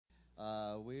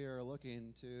We are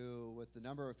looking to, with the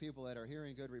number of people that are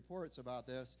hearing good reports about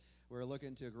this, we're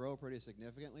looking to grow pretty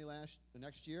significantly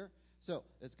next year. So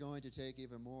it's going to take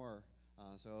even more.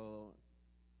 So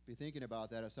be thinking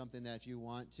about that as something that you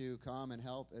want to come and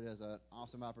help. It is an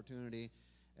awesome opportunity,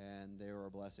 and they were a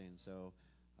blessing. So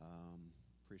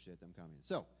appreciate them coming.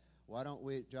 So why don't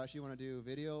we, Josh, you want to do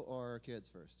video or kids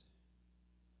first?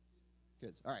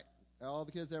 Kids. All right. All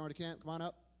the kids that went to camp, come on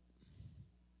up.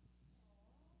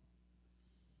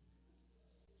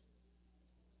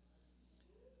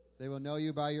 They will know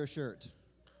you by your shirt.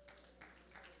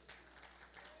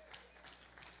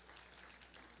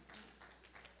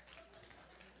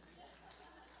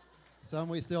 Some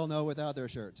we still know without their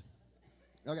shirt.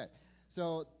 Okay,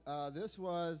 so this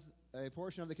was a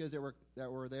portion of the kids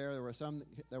that were there. There were some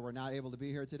that were not able to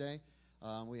be here today.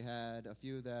 We had a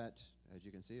few that, as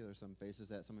you can see, there's some faces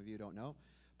that some of you don't know.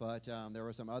 But there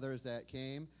were some others that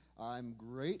came. I'm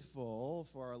grateful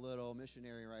for our little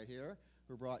missionary right here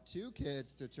who brought 2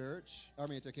 kids to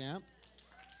to camp.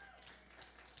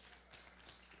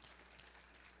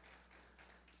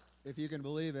 If you can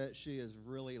believe it, she is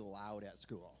really loud at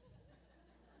school.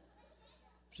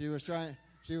 She was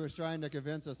trying to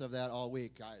convince us of that all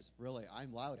week. Guys, really,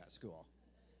 I'm loud at school.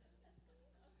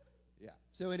 Yeah.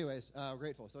 So anyways,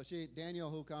 grateful. So Daniel,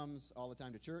 who comes all the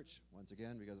time to church, once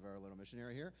again, because of our little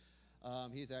missionary here,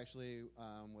 he's actually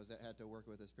had to work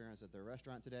with his parents at their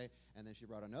restaurant today. And then she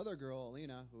brought another girl,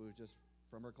 Alina, who was just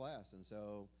from her class. And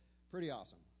so pretty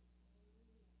awesome.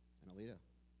 And Alita.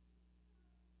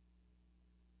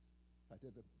 I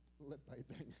did the lip bite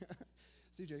thing.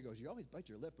 CJ goes, you always bite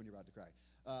your lip when you're about to cry.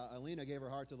 Alina gave her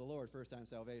heart to the Lord, first-time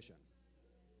salvation.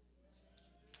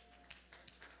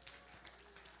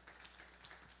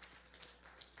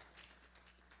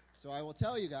 So I will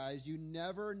tell you guys, you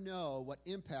never know what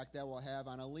impact that will have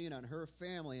on Alina and her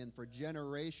family and for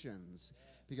generations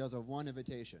because of one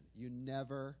invitation. You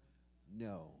never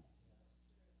know.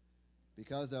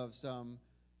 Because of some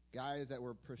guys that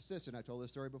were persistent. I told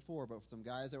this story before, but some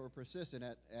guys that were persistent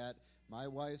at my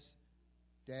wife's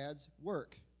dad's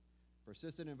work.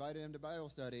 Persistent, invited him to Bible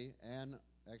study, and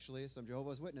actually some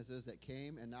Jehovah's Witnesses that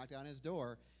came and knocked on his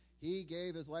door. He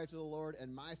gave his life to the Lord,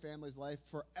 and my family's life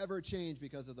forever changed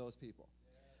because of those people.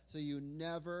 So you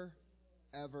never,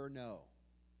 ever know.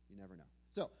 You never know.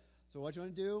 So what you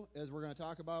want to do is we're going to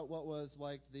talk about what was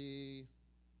like the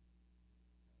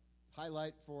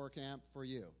highlight for camp for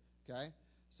you, okay?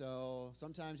 So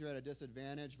sometimes you're at a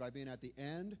disadvantage by being at the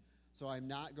end, so I'm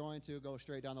not going to go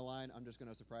straight down the line. I'm just going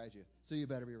to surprise you. So you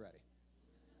better be ready.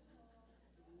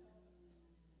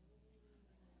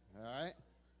 All right?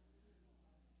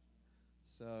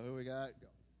 So who we got? Go.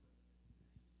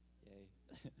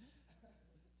 Yay.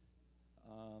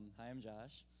 Hi, I'm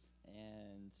Josh,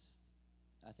 and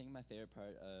I think my favorite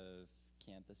part of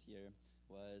camp this year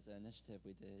was an initiative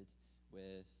we did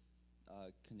with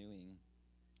canoeing.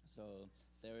 So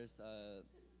there's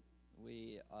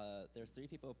 3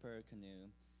 people per canoe,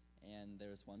 and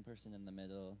there's 1 person in the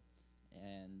middle,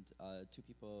 and 2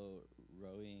 people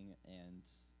rowing and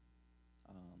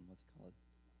what's it called?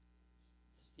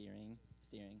 Steering,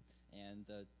 and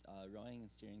the rowing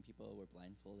and steering people were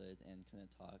blindfolded and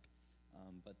couldn't talk,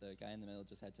 but the guy in the middle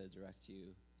just had to direct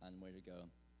you on where to go.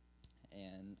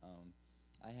 And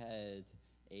I had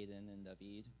Aiden and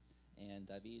David, and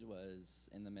David was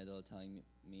in the middle telling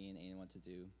me and Aiden what to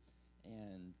do.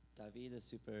 And David is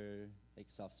super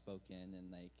soft-spoken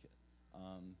and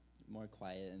more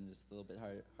quiet and just a little bit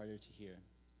harder to hear.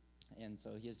 And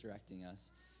so he is directing us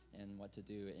and what to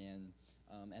do. And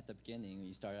at the beginning,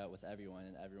 you start out with everyone,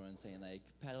 and everyone's saying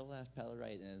paddle left, paddle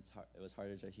right, and it was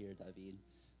harder to hear David.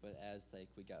 But as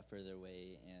we got further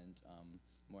away and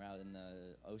more out in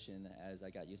the ocean, as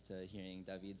I got used to hearing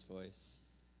David's voice,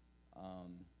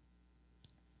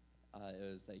 it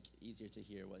was easier to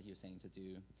hear what he was saying to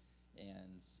do.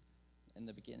 And in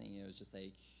the beginning, it was just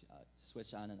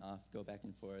switch on and off, go back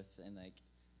and forth, and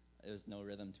there was no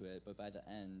rhythm to it. But by the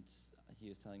end, he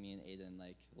was telling me and Aiden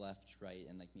left, right,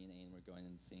 and me and Aiden were going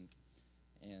in sync.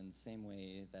 And same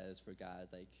way that is for God.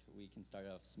 We can start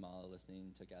off small,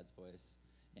 listening to God's voice,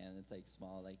 and it's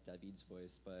small like David's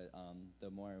voice. But the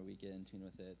more we get in tune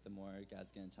with it, the more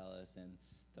God's gonna tell us, and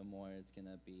the more it's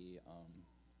gonna be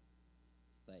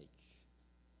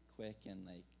quick and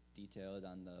detailed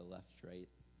on the left, right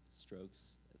strokes,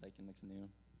 in the canoe.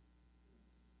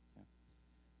 Yeah.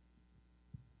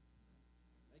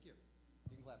 Thank you.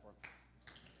 You can clap for him.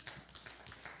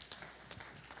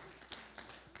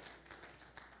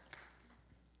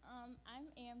 I'm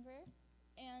Amber,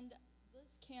 and this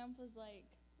camp was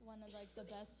one of the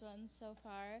best ones so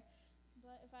far.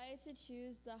 But if I had to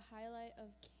choose the highlight of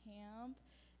camp,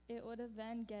 it would have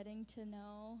been getting to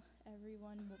know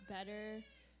everyone better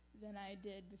than I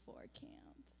did before camp.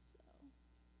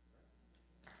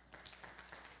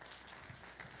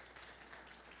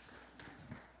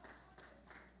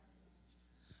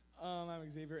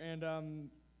 I'm Xavier, and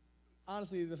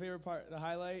honestly, the favorite part, the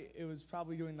highlight, it was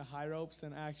probably doing the high ropes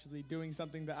and actually doing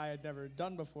something that I had never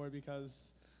done before, because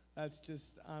that's just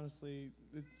honestly,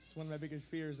 it's one of my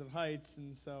biggest fears of heights,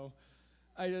 and so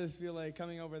I just feel like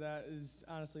coming over that is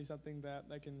honestly something that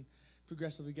I can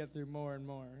progressively get through more and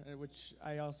more, which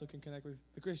I also can connect with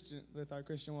with our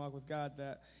Christian walk with God,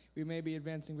 that we may be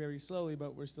advancing very slowly,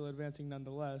 but we're still advancing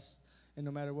nonetheless, and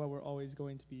no matter what, we're always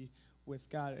going to be with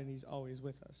God, and He's always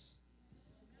with us.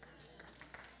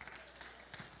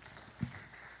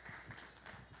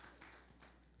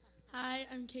 Hi,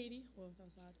 I'm Katie. Whoa, that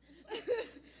was loud.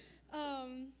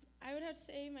 I would have to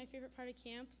say my favorite part of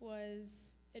camp was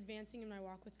advancing in my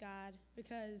walk with God,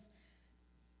 because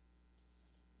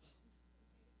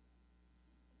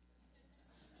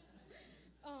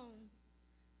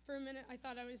for a minute I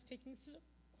thought I was taking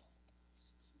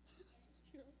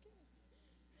You're okay.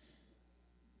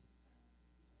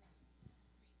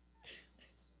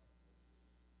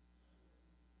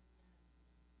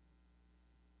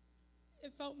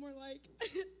 It felt more like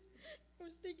I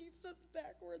was taking steps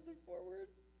backward than forward.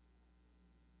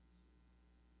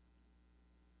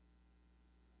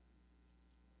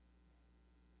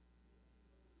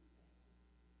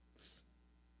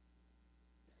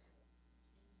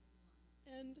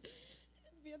 And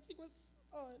advancing with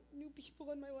new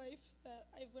people in my life that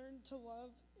I've learned to love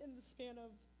in the span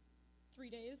of 3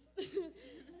 days.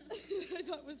 I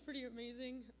thought was pretty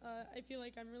amazing. I feel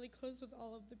like I'm really close with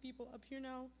all of the people up here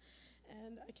now,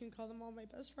 and I can call them all my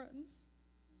best friends.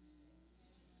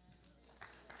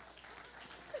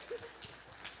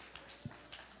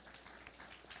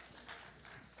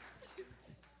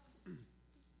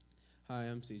 Hi,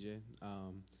 I'm CJ.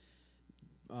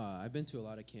 I've been to a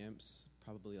lot of camps,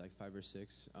 probably like 5 or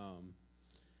 6.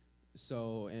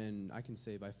 And I can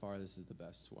say by far this is the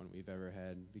best one we've ever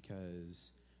had,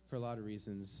 because for a lot of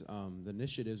reasons, the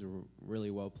initiatives were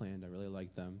really well planned. I really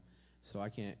liked them. So I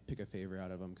can't pick a favorite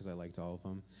out of them because I liked all of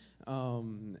them.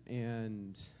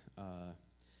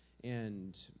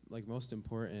 And like most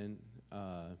important,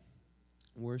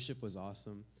 worship was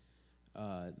awesome.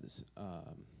 This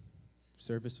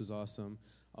service was awesome.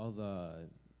 All the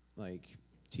like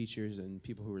teachers and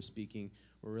people who were speaking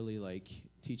were really like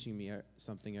teaching me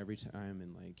something every time,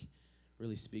 and like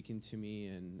really speaking to me,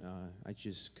 and I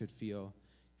just could feel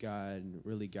God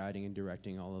really guiding and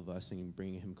directing all of us and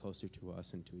bringing Him closer to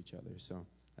us and to each other. So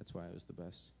that's why it was the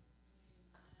best.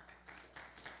 I'm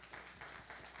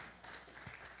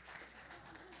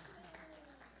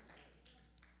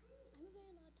a very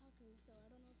loud talker, so I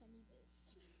don't know if I need this.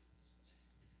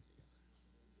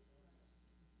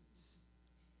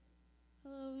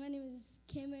 Hello, my name is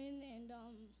Cameron, and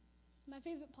my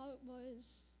favorite part was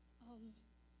I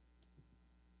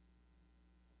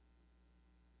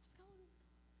forgot what it was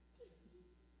called.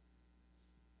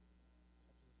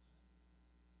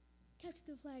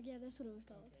 Capture the flag. Yeah, that's what it was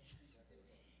called.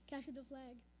 Capture the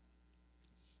flag.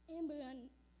 Amber and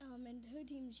her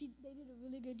team, they did a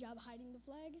really good job hiding the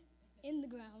flag in the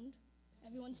ground.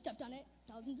 Everyone stepped on it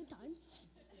thousands of times.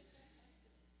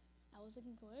 I was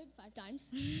looking for it 5 times.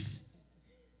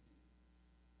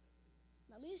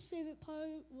 My least favorite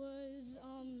part was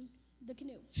the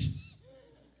canoe.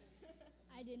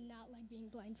 I did not like being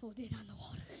blindfolded on the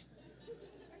water.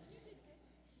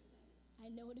 I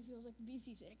know what it feels like to be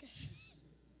seasick.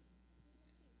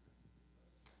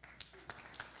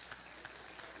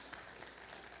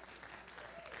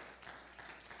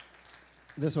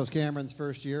 This was Cameron's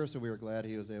first year, so we were glad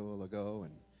he was able to go,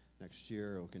 and next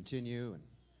year will continue, and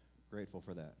grateful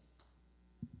for that.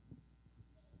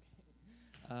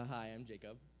 Hi, I'm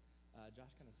Jacob.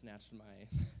 Josh kind of snatched my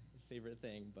favorite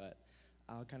thing, but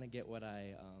I'll kind of get what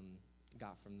I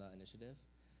got from the initiative.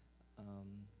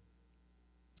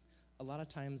 A lot of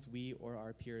times we or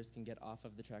our peers can get off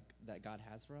of the track that God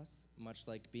has for us, much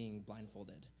like being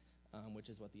blindfolded, which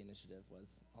is what the initiative was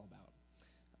all about.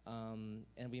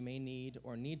 And we may need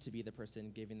to be the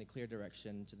person giving the clear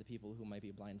direction to the people who might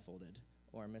be blindfolded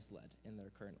or misled in their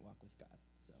current walk with God.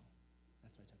 So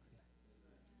that's what I took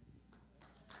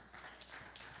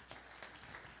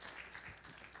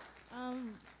from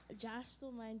that. Josh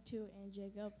stole mine too, and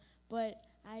Jacob, but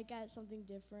I got something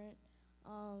different.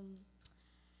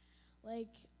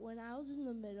 Like when I was in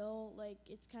the middle, like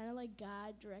it's kind of like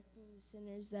God directing the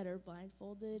sinners that are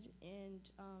blindfolded, and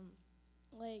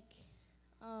like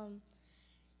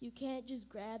you can't just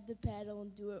grab the paddle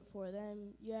and do it for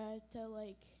them. You have to,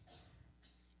 like,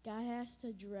 God has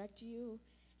to direct you,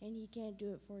 and He can't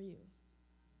do it for you.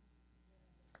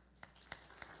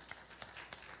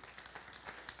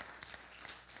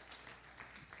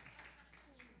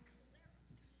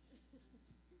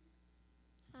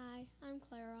 Hi, I'm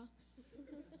Clara.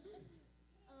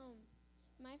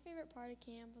 My favorite part of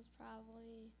camp was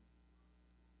probably,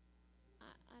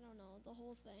 I don't know, the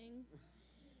whole thing.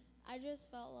 I just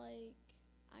felt like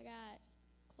I got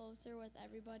closer with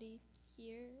everybody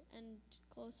here and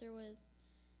closer with,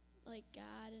 like,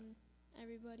 God and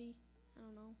everybody. I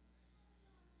don't know.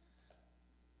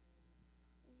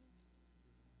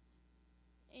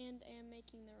 And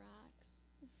making the rocks.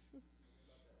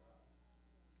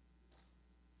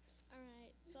 All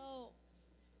right, so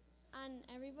on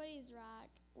everybody's rock,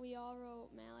 we all wrote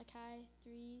Malachi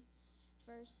 3,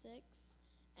 verse 6,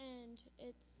 and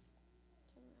turn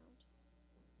around.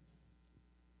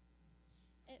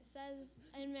 It says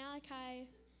in Malachi,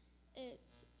 it's,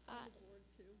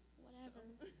 whatever.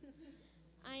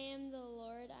 I am the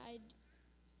Lord,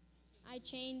 I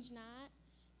change not,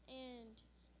 and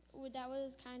that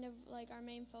was kind of like our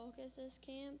main focus this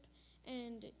camp,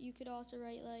 and you could also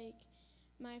write like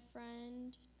my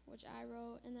friend, which I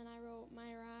wrote, and then I wrote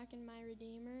my rock and my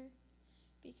redeemer,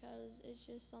 because it's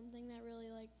just something that really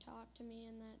like talked to me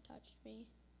and that touched me.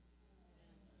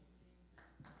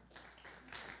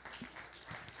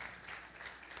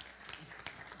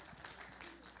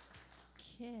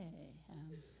 Okay.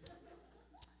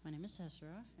 My name is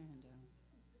Tessera, and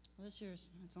this year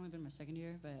it's only been my second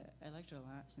year, but I liked it a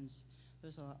lot since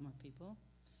there's a lot more people.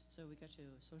 So we got to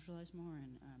socialize more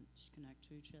and just connect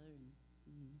to each other, and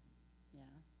yeah.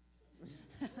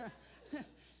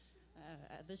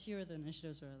 This year the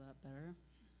initiatives were a lot better.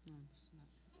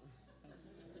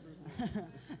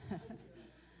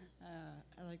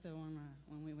 I like the one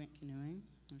when we went canoeing.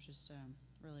 It was just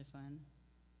really fun,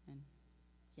 and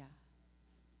yeah.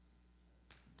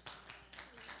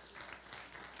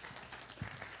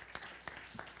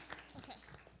 Okay.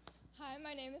 Hi,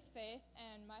 my name is Faith,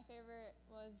 and my favorite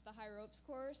was the high ropes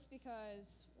course, because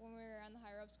when we were on the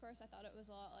high ropes course, I thought it was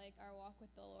a lot like our walk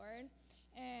with the Lord,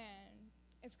 and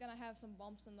it's going to have some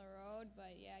bumps in the road,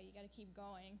 but yeah, you got to keep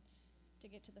going to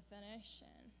get to the finish,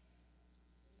 and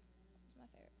it's my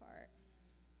favorite part.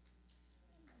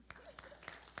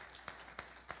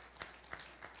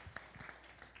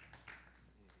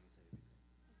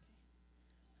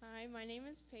 Hi, my name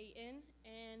is Peyton,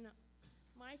 and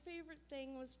my favorite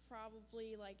thing was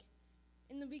probably, like,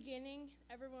 in the beginning,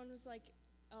 everyone was like,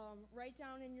 write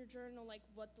down in your journal, like,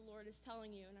 what the Lord is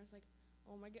telling you, and I was like,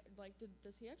 oh my God, like,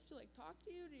 does He actually, like, talk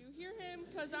to you? Do you hear Him?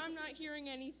 Because I'm not hearing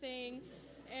anything,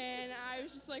 and I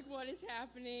was just like, what is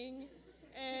happening?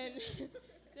 And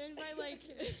then by, like,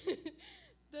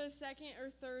 the second or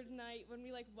third night, when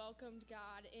we, like, welcomed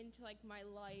God into, like, my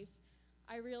life,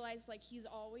 I realized, like, He's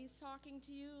always talking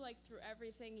to you, like, through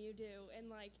everything you do. And,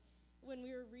 like, when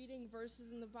we were reading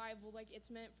verses in the Bible, like,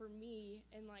 it's meant for me.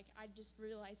 And, like, I just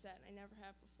realized that, and I never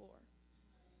have before.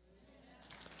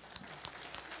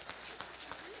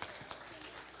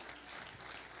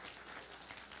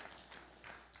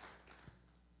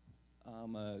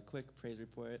 A quick praise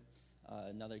report.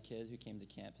 Another kid who came to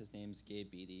camp, his name's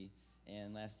Gabe Beatty.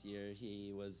 And last year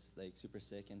he was like super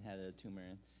sick and had a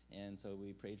tumor, and so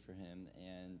we prayed for him,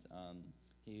 and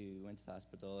he went to the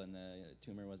hospital, and the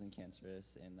tumor wasn't cancerous,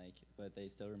 and but they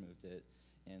still removed it,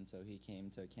 and so he came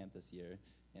to camp this year,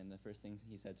 and the first thing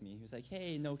he said to me, he was like,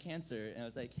 "Hey, no cancer," and I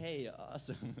was like, "Hey,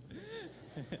 awesome."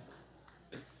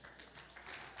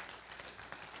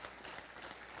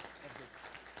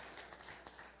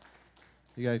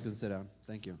 You guys can sit down.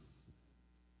 Thank you.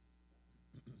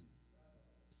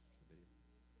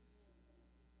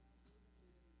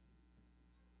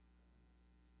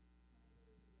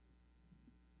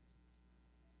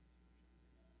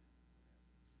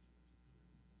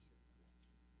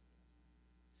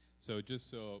 So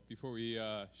just before we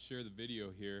share the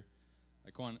video here,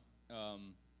 I want,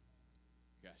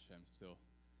 gosh, I'm still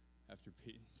after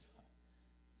Peyton's.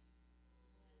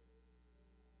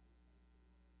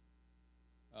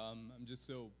 I'm just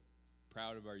so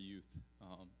proud of our youth.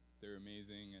 They're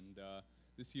amazing, and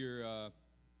this year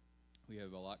we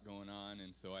have a lot going on,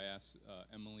 and so I asked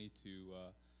Emily to,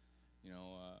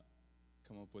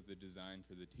 come up with the design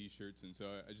for the T-shirts, and so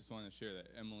I just want to share that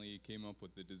Emily came up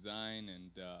with the design,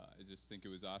 and I just think it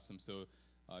was awesome. So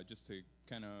just to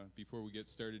kind of, before we get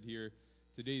started here,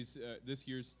 this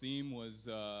year's theme was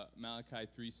Malachi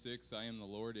 3:6, I am the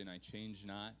Lord and I change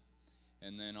not.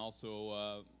 And then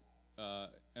also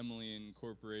Emily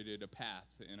incorporated a path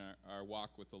in our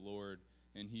walk with the Lord,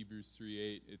 in Hebrews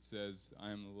 3:8, it says,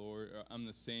 "I am the Lord. I'm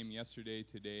the same yesterday,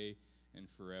 today, and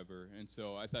forever." And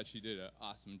so I thought she did an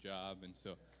awesome job, and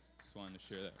so just wanted to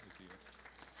share that with you.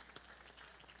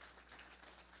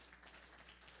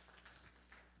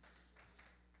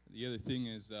 The other thing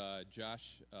is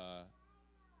Josh.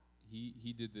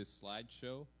 He did this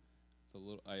slideshow. It's a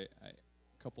little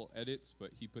couple edits,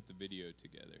 but he put the video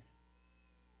together.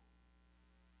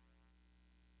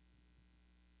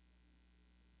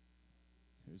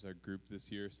 Here's our group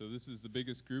this year. So this is the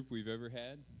biggest group we've ever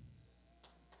had.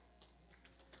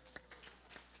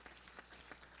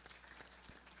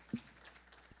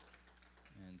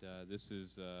 And this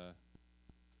is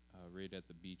right at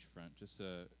the beachfront. Just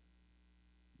a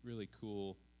really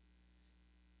cool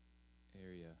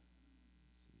area.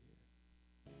 Let's see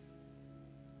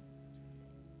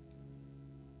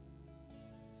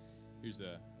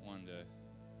here. Wanted to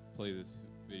play this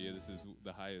video. This is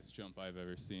the highest jump I've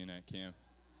ever seen at camp.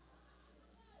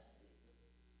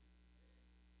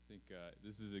 I think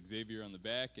this is Xavier on the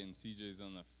back and CJ's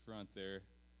on the front there.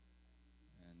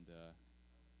 And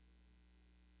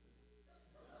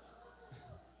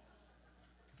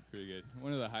it's pretty good.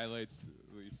 One of the highlights,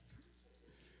 at least.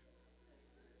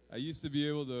 I used to be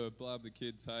able to blob the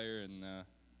kids higher, and now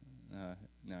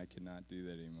I cannot do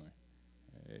that anymore.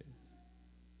 All right.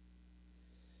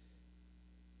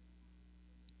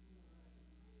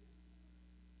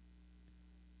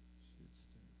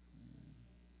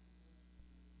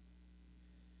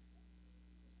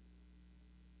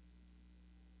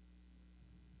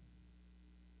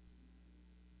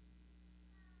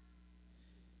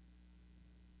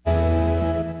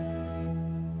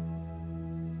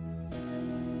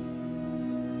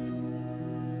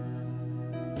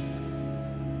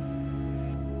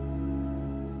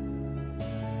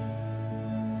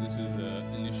 This is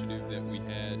an initiative that we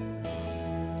had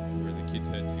where the kids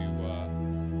had to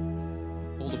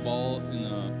hold a ball in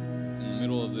the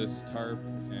middle of this tarp,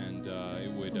 and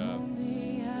it would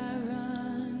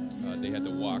they had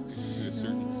to walk to a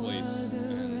certain place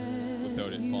and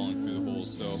without it falling through the hole.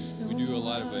 So we do a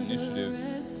lot of initiatives.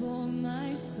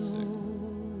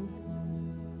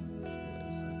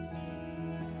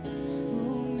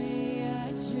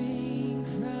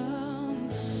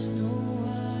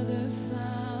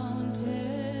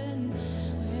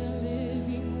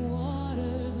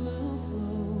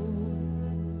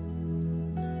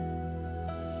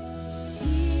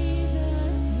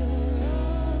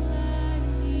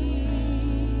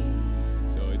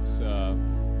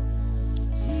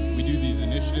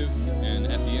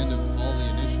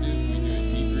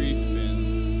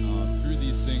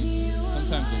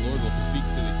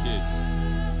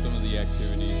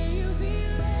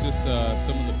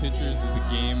 Some of the pictures of the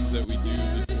games that we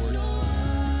do before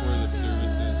the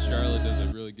services. Charlotte does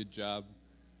a really good job.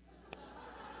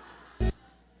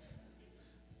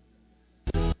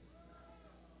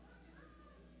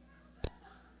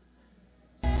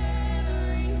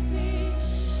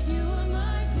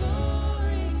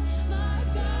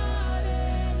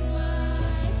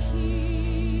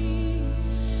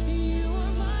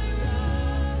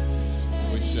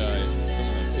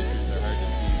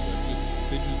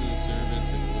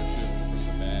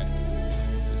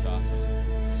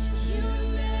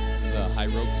 High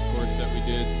ropes course that we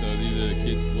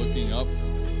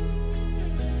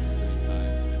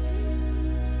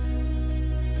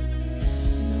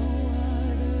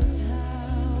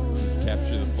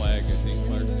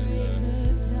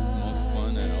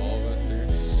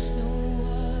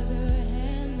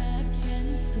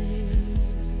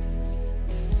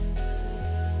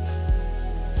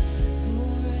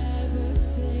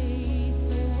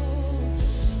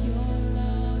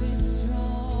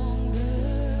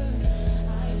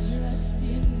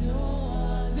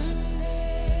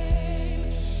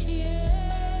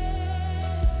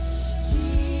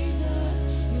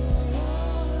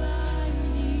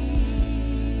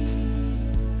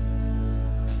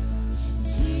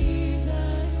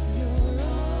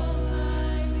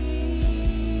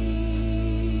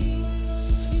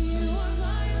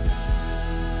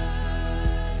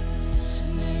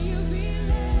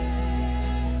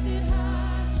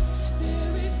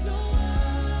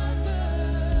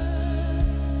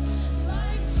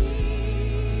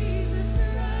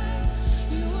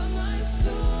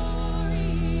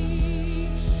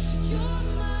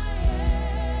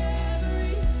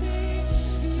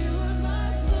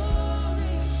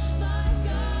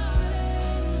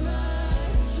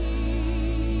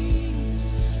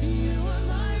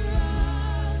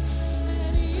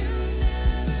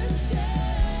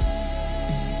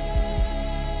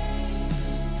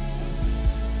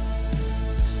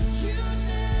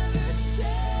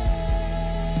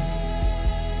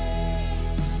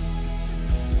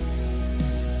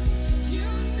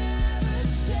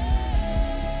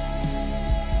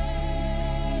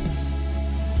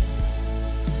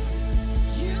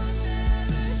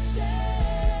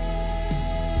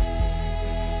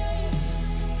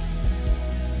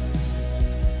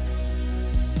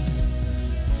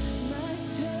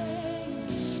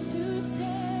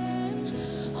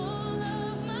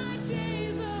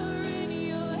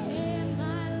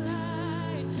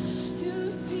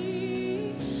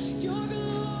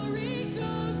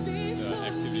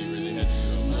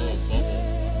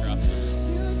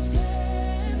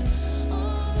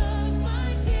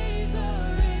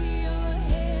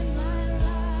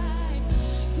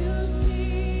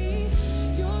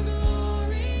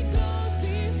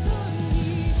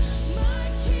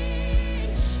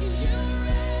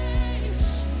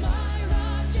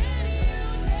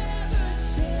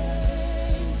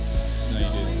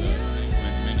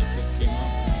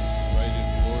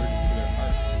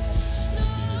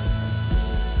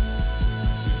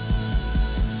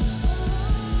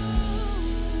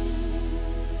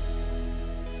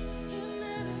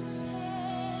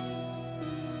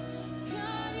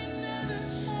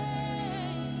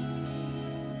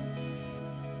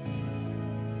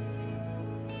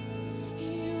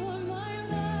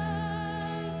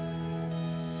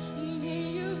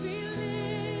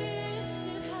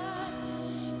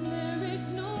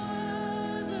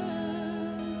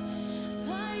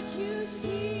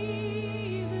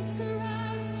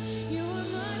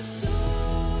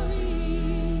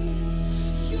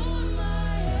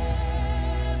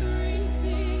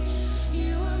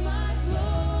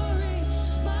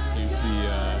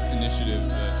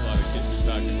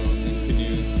talking about in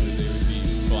canoes where they would be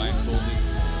blindfolded.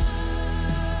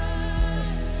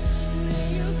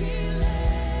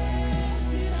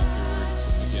 Afterwards,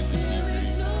 again, the debrief.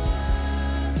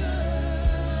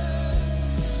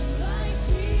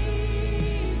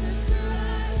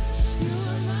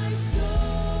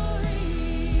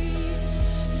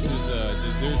 This is a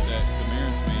dessert that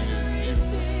Damaris made. It was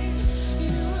beautiful.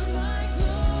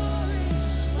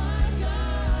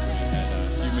 It had a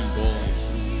human bowling.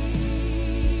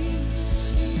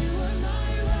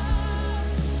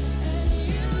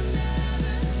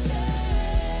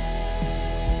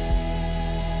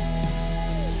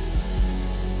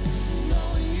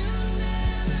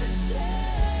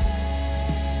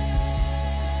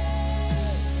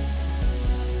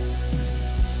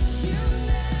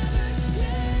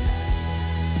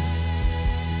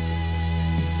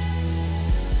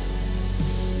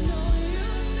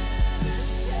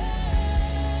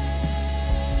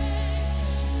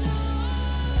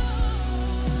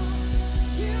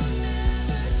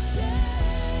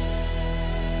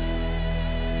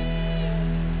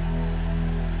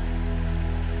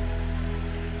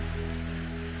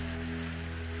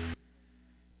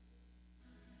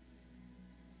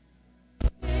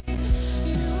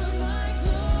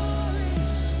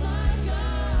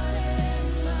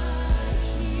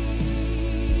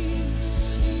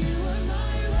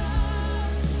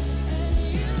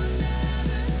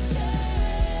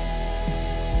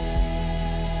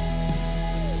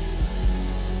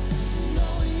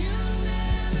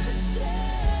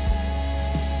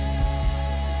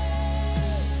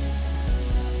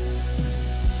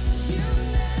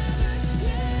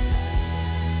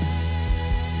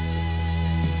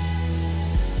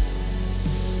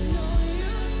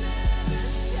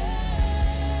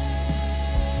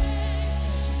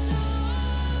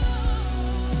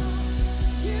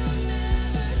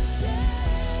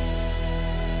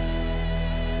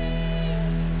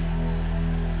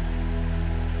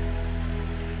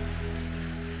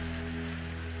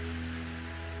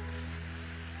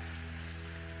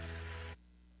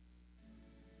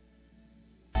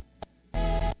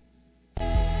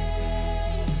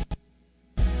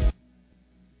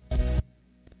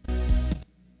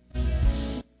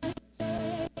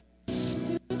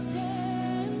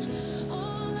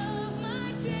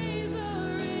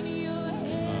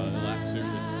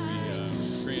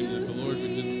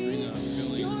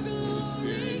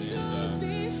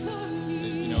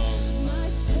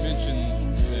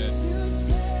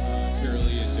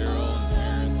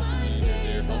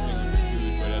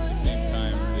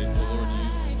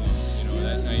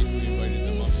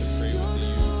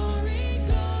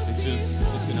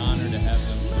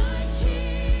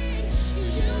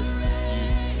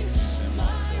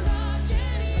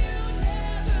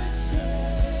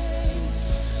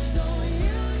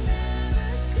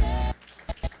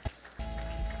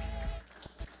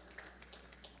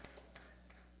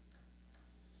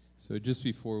 So just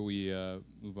before we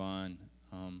move on,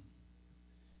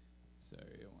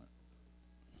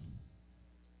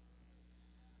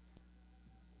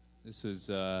 this was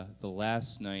the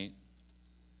last night.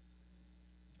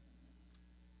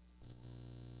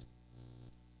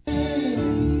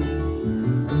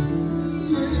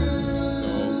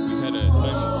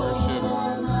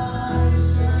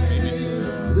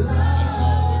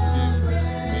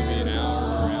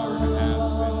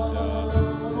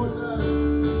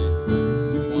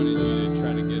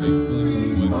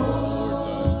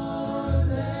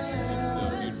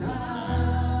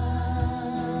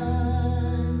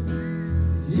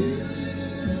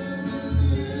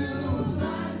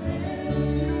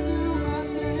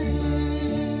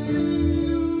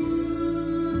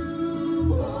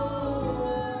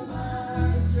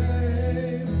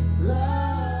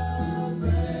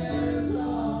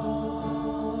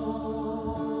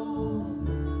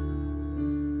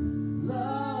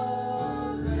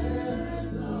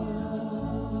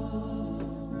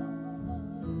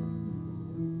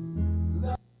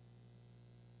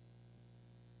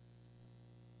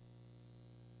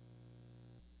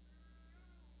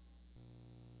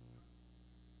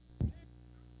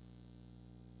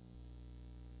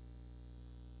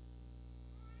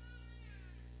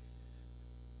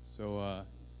 So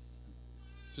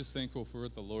just thankful for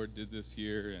what the Lord did this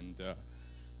year, and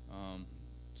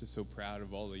just so proud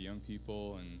of all the young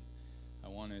people. And I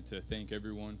wanted to thank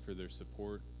everyone for their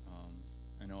support.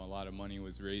 I know a lot of money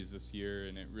was raised this year,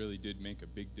 and it really did make a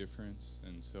big difference.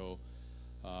 And so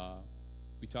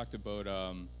we talked about,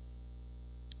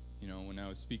 when I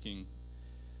was speaking,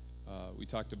 we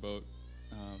talked about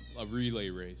a relay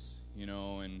race,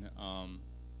 and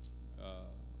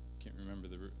can't remember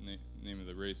the name of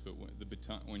the race, but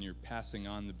when you're passing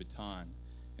on the baton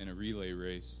in a relay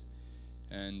race.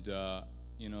 And, the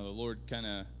Lord kind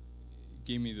of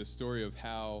gave me the story of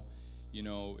how,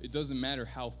 it doesn't matter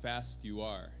how fast you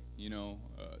are.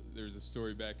 There's a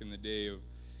story back in the day of,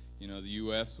 the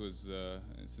U.S. was,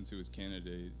 since it was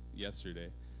Canada yesterday,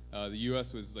 the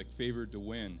U.S. was like favored to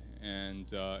win. And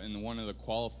in one of the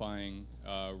qualifying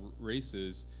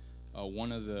races,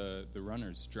 one of the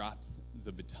runners dropped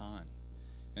the baton.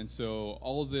 And so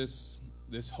all this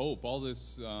hope, all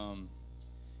this,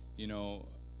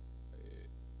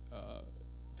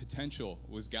 potential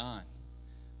was gone.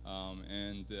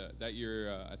 And that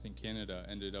year, I think Canada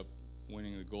ended up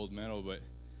winning the gold medal,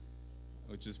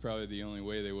 which is probably the only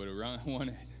way they would have won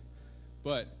it.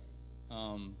 But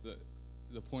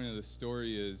the point of the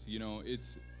story is,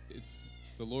 it's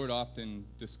the Lord often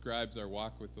describes our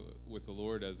walk with the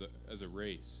Lord as a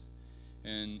race.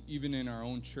 And even in our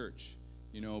own church,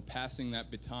 passing that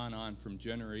baton on from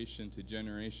generation to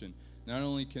generation. Not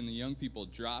only can the young people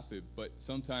drop it, but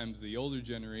sometimes the older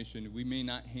generation, we may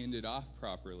not hand it off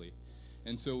properly.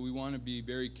 And so we want to be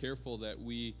very careful that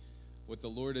what the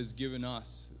Lord has given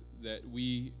us, that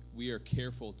we are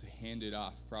careful to hand it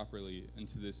off properly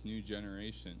into this new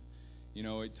generation.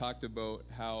 It talked about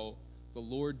how the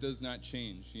Lord does not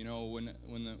change. When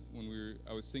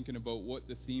I was thinking about what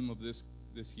the theme of this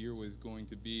year was going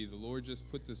to be, the Lord just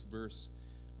put this verse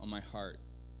on my heart,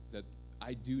 that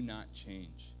I do not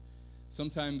change.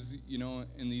 Sometimes,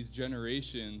 in these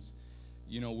generations,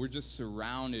 we're just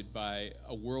surrounded by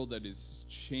a world that is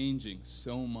changing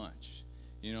so much.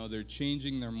 They're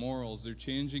changing their morals, they're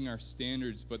changing our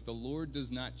standards, but the Lord does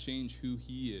not change who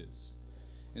He is.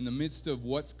 In the midst of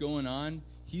what's going on,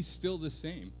 He's still the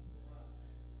same.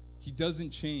 He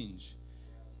doesn't change.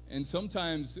 And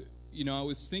sometimes, I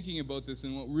was thinking about this,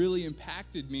 and what really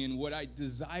impacted me and what I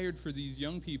desired for these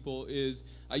young people is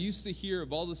I used to hear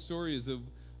of all the stories of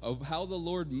how the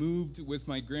Lord moved with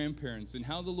my grandparents and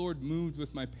how the Lord moved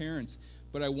with my parents.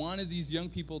 But I wanted these young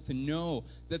people to know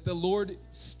that the Lord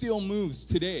still moves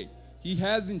today. He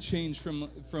hasn't changed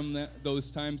from those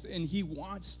times, and He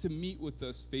wants to meet with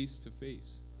us face to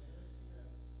face.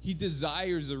 He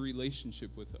desires a relationship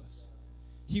with us.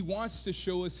 He wants to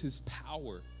show us His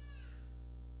power.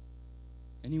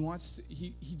 And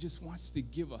He just wants to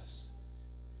give us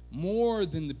more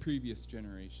than the previous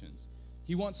generations.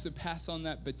 He wants to pass on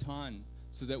that baton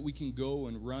so that we can go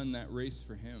and run that race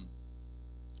for Him.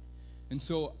 And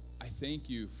so I thank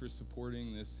you for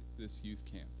supporting this youth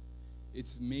camp.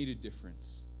 It's made a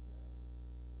difference.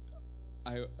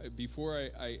 Before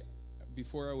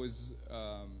I was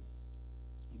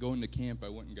going to camp, I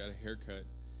went and got a haircut,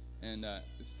 and I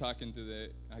was talking to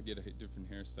I get a different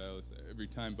hairstylist every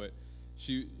time, but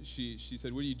she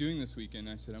said, "What are you doing this weekend?"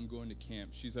 I said, "I'm going to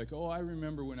camp." She's like, "Oh, I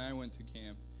remember when I went to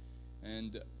camp."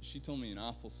 And she told me an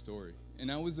awful story.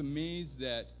 And I was amazed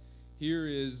that here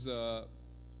is a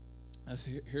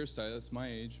hairstylist, my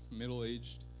age,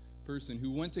 middle-aged person,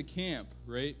 who went to camp,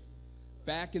 right,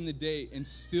 back in the day and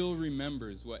still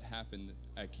remembers what happened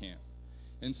at camp.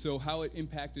 And so how it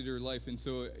impacted her life. And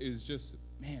so it was just,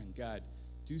 man, God,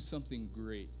 do something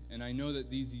great. And I know that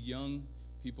these young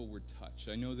people were touched.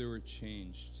 I know they were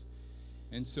changed.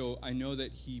 And so I know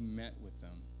that He met with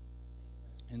them.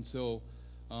 And so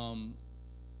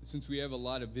since we have a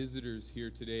lot of visitors here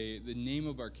today, the name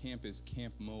of our camp is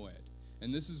Camp Moed.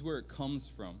 And this is where it comes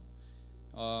from.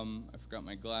 I forgot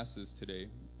my glasses today,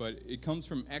 but it comes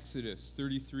from Exodus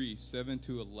 33, 7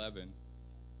 to 11.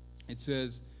 It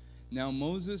says, "Now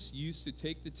Moses used to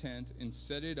take the tent and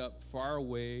set it up far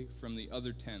away from the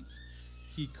other tents.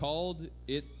 He called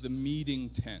it the meeting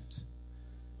tent."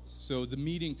 So the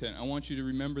meeting tent, I want you to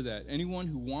remember that. Anyone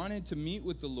who wanted to meet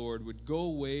with the Lord would go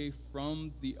away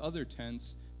from the other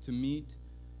tents to meet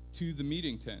to the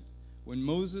meeting tent. When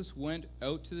Moses went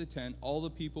out to the tent, all the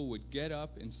people would get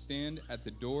up and stand at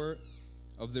the door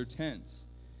of their tents.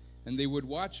 And they would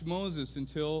watch Moses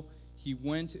until he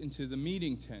went into the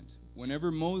meeting tent.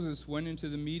 Whenever Moses went into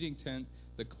the meeting tent,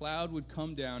 the cloud would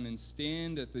come down and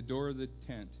stand at the door of the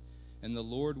tent, and the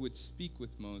Lord would speak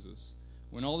with Moses.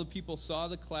 When all the people saw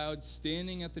the cloud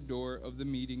standing at the door of the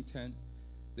meeting tent,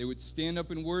 they would stand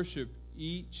up and worship,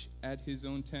 each at his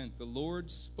own tent. The Lord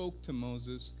spoke to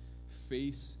Moses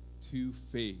face to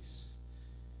face,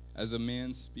 as a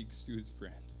man speaks to his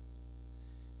friend.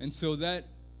 And so that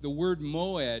the word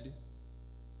moed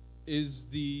is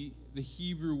the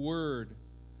Hebrew word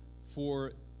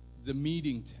for the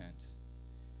meeting tent.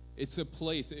 It's a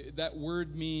place. That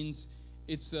word means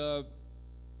it's a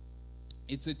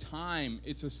time,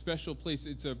 it's a special place,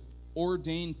 it's a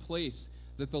ordained place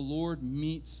that the Lord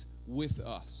meets with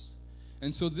us.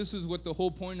 And so this is what the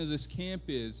whole point of this camp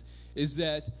is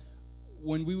that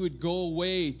when we would go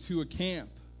away to a camp,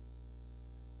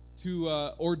 to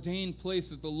an ordained place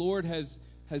that the Lord has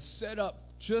set up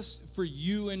just for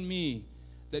you and me,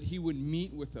 that he would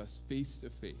meet with us face to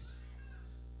face.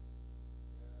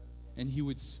 And he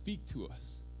would speak to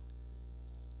us.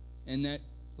 And that,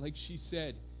 like she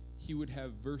said, he would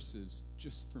have verses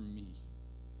just for me.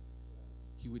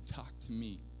 He would talk to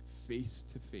me face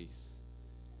to face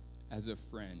as a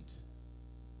friend.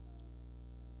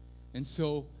 And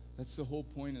so that's the whole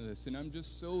point of this. And I'm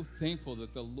just so thankful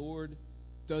that the Lord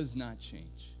does not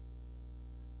change.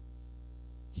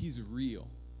 He's real.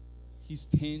 He's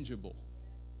tangible.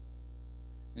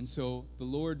 And so the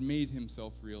Lord made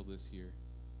himself real this year.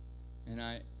 And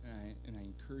I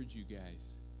encourage you guys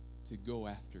to go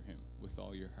after him with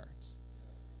all your hearts.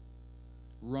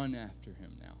 Run after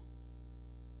him now.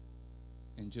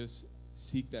 And just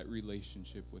seek that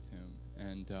relationship with him.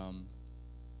 And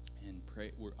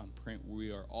pray. I'm praying.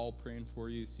 We are all praying for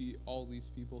you. See all these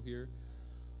people here?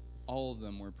 All of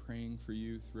them were praying for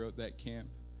you throughout that camp.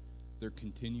 They're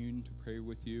continuing to pray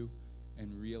with you,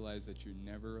 and realize that you're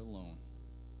never alone.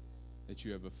 That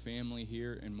you have a family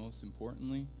here, and most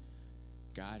importantly,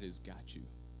 God has got you.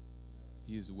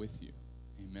 He is with you.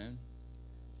 Amen.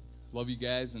 Love you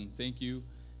guys, and thank you.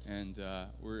 And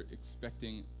we're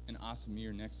expecting an awesome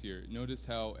year next year. Notice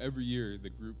how every year the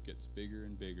group gets bigger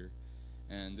and bigger.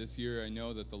 And this year I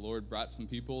know that the Lord brought some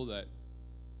people that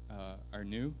are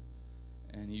new,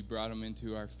 and he brought them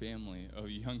into our family of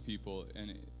young people,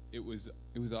 and it was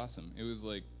awesome. It was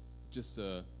like just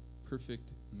a perfect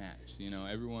match. You know,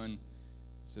 everyone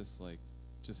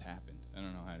just happened. I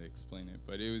don't know how to explain it,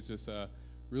 but it was just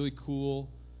really cool.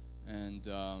 And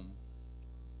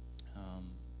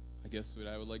I guess what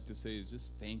I would like to say is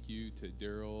just thank you to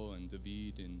Daryl and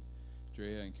David and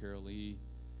Drea and Carol Lee,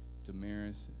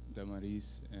 Damaris,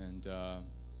 and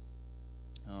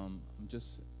I'm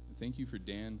just thank you for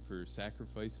Dan for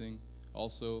sacrificing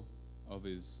also of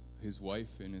his wife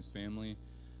and his family.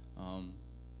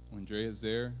 When Drea's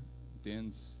there,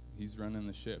 he's running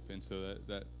the ship, and so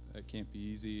that can't be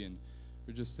easy. And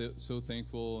we're just so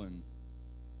thankful, and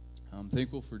I'm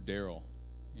thankful for Daryl.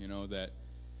 You know that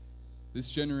this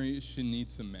generation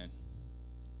needs some men,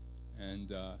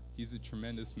 and he's a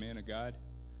tremendous man of God,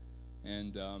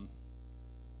 and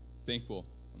thankful.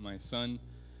 My son,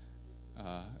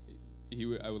 I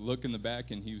would look in the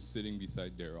back, and he was sitting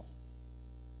beside Daryl.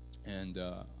 And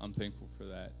I'm thankful for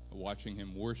that. Watching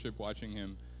him worship, watching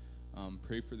him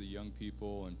pray for the young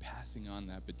people, and passing on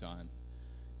that baton.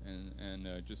 And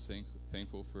just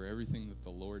thankful for everything that the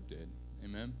Lord did.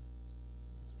 Amen?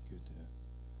 Good.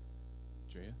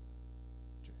 Drea?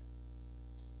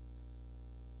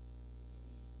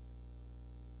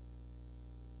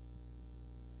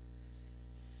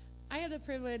 I had the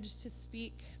privilege to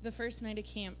speak the first night of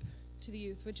camp to the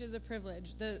youth, which is a privilege.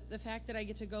 The fact that I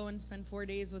get to go and spend 4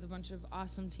 days with a bunch of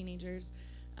awesome teenagers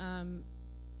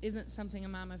isn't something a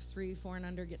mom of 3, 4, and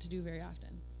under get to do very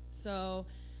often. So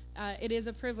it is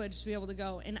a privilege to be able to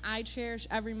go, and I cherish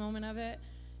every moment of it.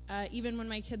 Even when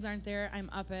my kids aren't there, I'm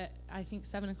up at, I think,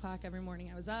 7 o'clock every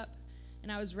morning. I was up,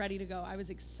 and I was ready to go. I was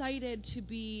excited to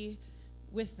be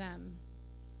with them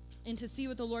and to see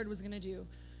what the Lord was going to do.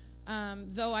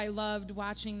 Though I loved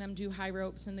watching them do high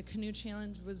ropes, and the canoe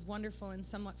challenge was wonderful and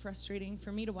somewhat frustrating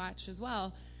for me to watch as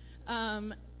well.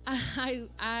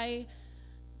 I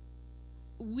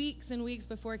weeks and weeks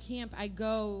before camp, I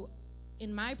go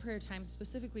in my prayer time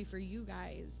specifically for you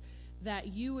guys, that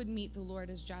you would meet the Lord,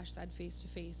 as Josh said, face to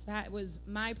face. That was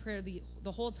my prayer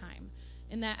the whole time.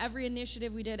 And that every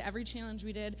initiative we did, every challenge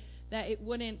we did, that it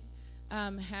wouldn't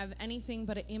have anything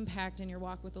but an impact in your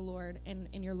walk with the Lord and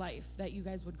in your life, that you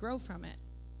guys would grow from it,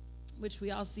 which we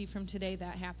all see from today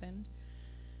that happened.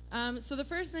 So the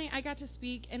first night I got to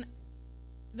speak, and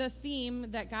the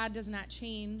theme that God does not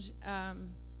change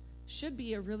should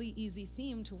be a really easy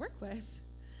theme to work with,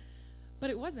 but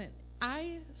it wasn't.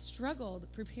 I struggled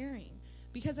preparing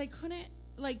because I couldn't,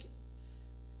 like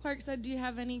Clark said, do you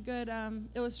have any good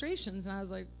illustrations? And I was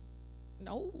like,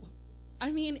 no.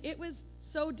 I mean, it was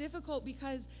so difficult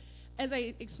because, as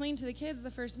I explained to the kids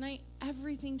the first night,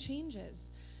 everything changes.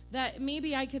 That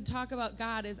maybe I could talk about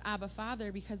God as Abba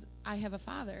Father because I have a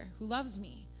Father who loves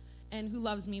me and who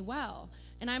loves me well.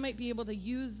 And I might be able to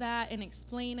use that and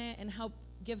explain it and help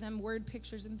give them word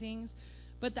pictures and things.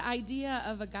 But the idea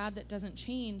of a God that doesn't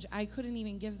change, I couldn't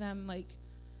even give them like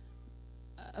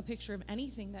a picture of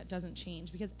anything that doesn't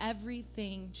change, because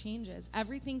everything changes.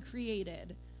 Everything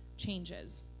created changes,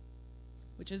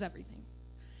 which is everything.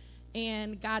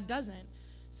 And God doesn't.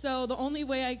 So the only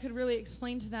way I could really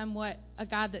explain to them what a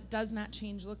God that does not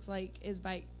change looks like is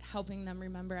by helping them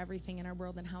remember everything in our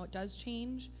world and how it does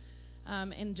change,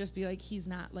 and just be like, he's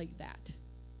not like that,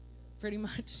 pretty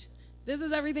much. This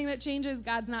is everything that changes.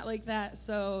 God's not like that,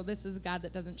 so this is a God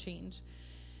that doesn't change.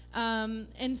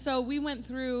 And so we went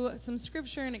through some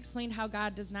scripture and explained how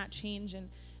God does not change,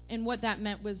 and what that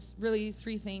meant was really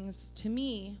three things to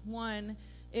me. One,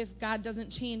 if God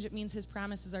doesn't change, it means his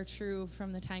promises are true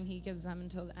from the time he gives them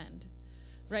until the end,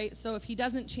 right? So if he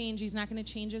doesn't change, he's not going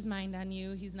to change his mind on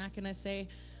you. He's not going to say,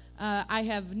 I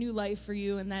have new life for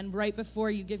you, and then right before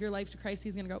you give your life to Christ,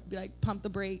 he's going to go be like, pump the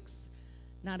brakes.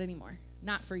 Not anymore.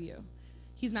 Not for you.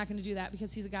 He's not going to do that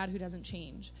because he's a God who doesn't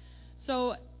change.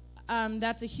 So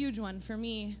that's a huge one for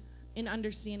me in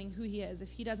understanding who he is. If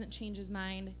he doesn't change his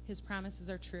mind, his promises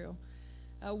are true.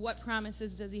 What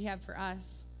promises does he have for us?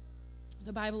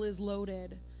 The Bible is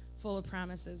loaded full of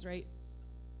promises, right?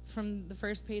 From the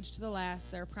first page to the last,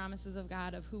 there are promises of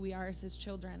God of who we are as his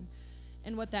children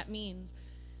and what that means.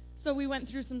 So we went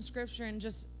through some scripture and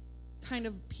just kind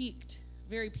of peeked,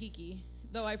 very peeky.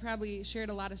 Though I probably shared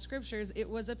a lot of scriptures, it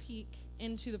was a peek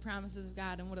into the promises of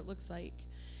God and what it looks like.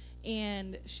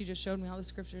 And she just showed me all the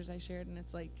scriptures I shared, and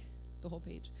it's like the whole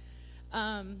page.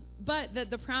 But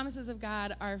that the promises of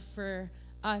God are for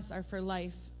us, are for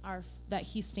life, that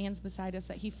he stands beside us,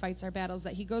 that he fights our battles,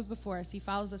 that he goes before us, he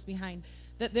follows us behind.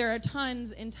 That there are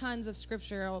tons and tons of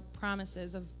scriptural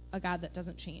promises of a God that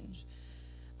doesn't change.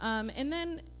 And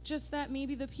then just that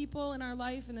maybe the people in our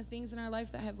life and the things in our life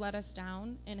that have let us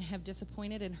down and have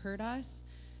disappointed and hurt us,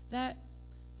 that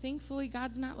thankfully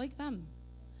God's not like them.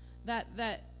 That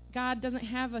God doesn't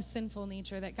have a sinful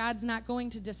nature, that God's not going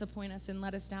to disappoint us and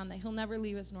let us down, that he'll never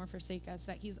leave us nor forsake us,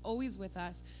 that he's always with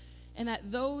us, and that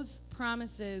those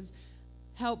promises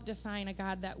help define a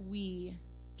God that we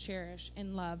cherish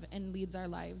and love and leads our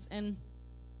lives. And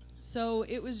so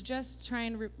it was just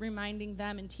reminding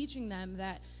them and teaching them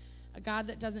that a God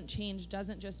that doesn't change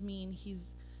doesn't just mean he's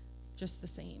just the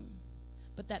same,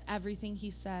 but that everything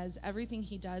he says, everything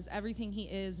he does, everything he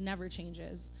is never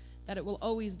changes, that it will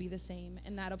always be the same,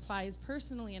 and that applies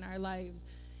personally in our lives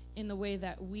in the way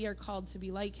that we are called to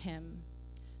be like him.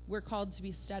 We're called to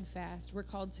be steadfast. We're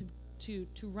called to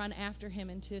run after him,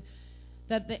 and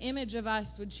that the image of us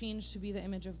would change to be the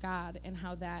image of God, and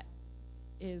how that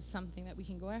is something that we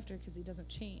can go after because he doesn't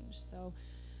change. So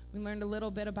we learned a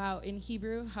little bit about in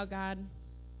Hebrew how God,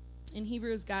 in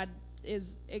Hebrews, God is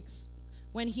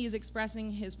when he's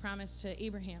expressing his promise to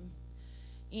Abraham,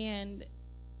 and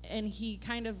he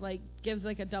kind of like gives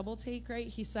like a double take, right?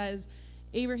 He says,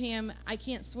 Abraham, I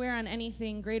can't swear on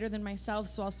anything greater than myself,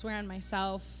 so I'll swear on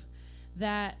myself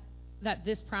that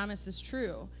this promise is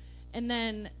true. And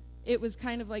then it was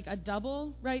kind of like a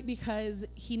double, right? Because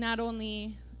he not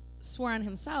only swore on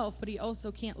himself, but he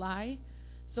also can't lie.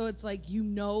 So it's like,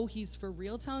 he's for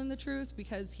real telling the truth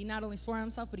because he not only swore on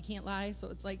himself, but he can't lie. So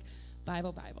it's like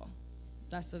Bible.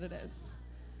 That's what it is.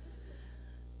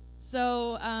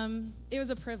 So it was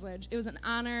a privilege. It was an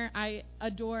honor. I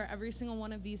adore every single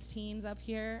one of these teens up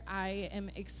here. I am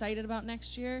excited about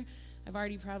next year. I've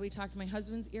already probably talked my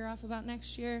husband's ear off about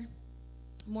next year,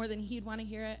 more than he'd want to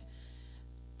hear it.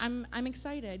 I'm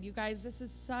excited. You guys, this is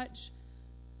such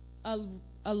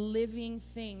a living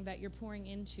thing that you're pouring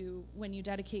into when you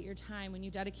dedicate your time, when you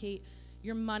dedicate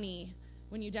your money,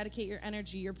 when you dedicate your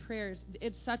energy, your prayers.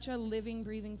 It's such a living,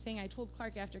 breathing thing. I told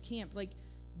Clark after camp, like,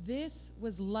 this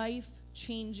was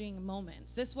life-changing moments.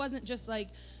 This wasn't just like,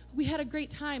 we had a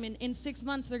great time, and in 6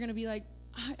 months they're going to be like,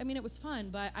 I mean, it was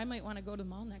fun, but I might want to go to the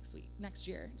mall next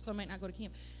year, so I might not go to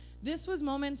camp. This was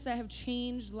moments that have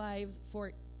changed lives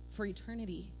for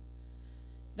eternity.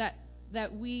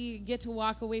 That we get to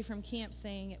walk away from camp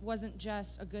saying it wasn't just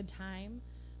a good time,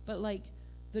 but like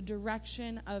the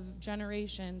direction of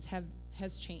generations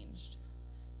has changed.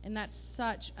 And that's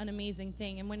such an amazing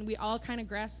thing. And when we all kind of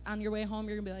grasp on your way home,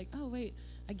 you're going to be like, oh, wait,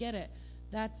 I get it.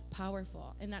 That's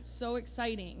powerful. And that's so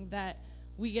exciting that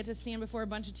we get to stand before a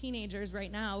bunch of teenagers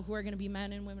right now who are going to be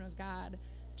men and women of God,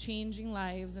 changing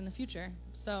lives in the future.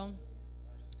 So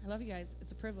I love you guys.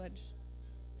 It's a privilege.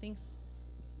 Thanks.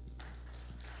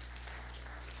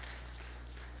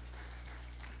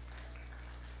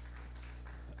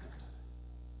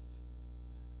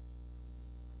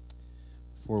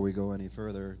 Before we go any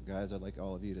further, guys, I'd like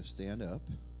all of you to stand up,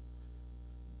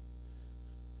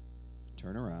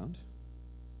 turn around,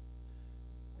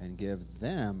 and give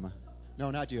them, no,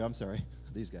 not you, I'm sorry,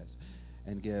 these guys,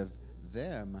 and give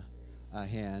them a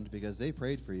hand because they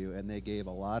prayed for you and they gave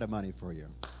a lot of money for you.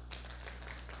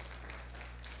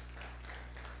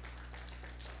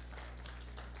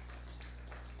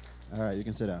 All right, you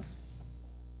can sit down.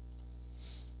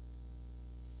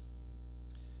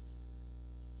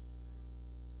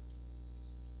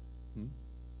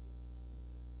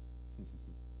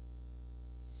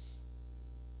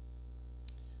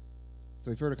 So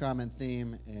we've heard a common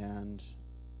theme, and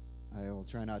I will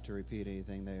try not to repeat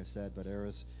anything they have said, but there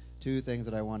was two things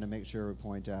that I wanted to make sure we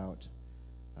point out.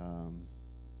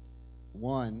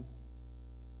 One,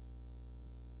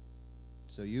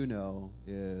 so you know,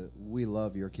 we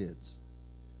love your kids.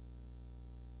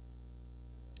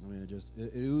 I mean,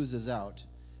 it oozes out.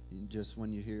 Just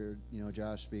when you hear,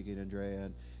 Josh speaking, Andrea,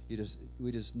 and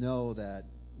we just know that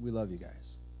we love you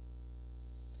guys.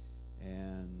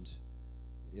 And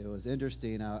it was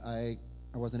interesting. I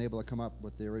wasn't able to come up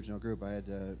with the original group. I had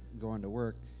to go into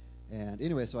work. And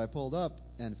anyway, so I pulled up,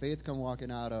 and Faith come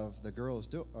walking out of the girls'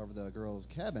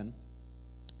 cabin.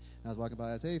 And I was walking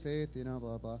by. I said, "Hey, Faith,"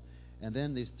 blah blah. And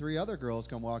then these three other girls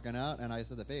come walking out, and I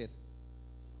said to Faith.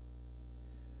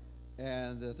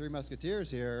 And the Three Musketeers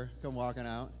here come walking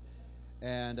out,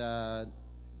 and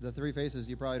the three faces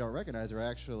you probably don't recognize are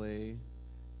actually,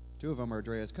 two of them are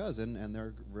Drea's cousin, and they're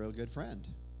a real good friend.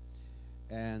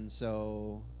 And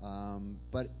so,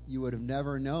 but you would have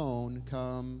never known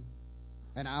come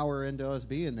an hour into us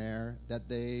being there that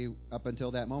they, up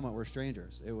until that moment, were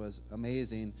strangers. It was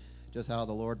amazing just how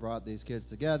the Lord brought these kids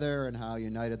together and how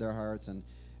united their hearts, and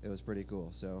it was pretty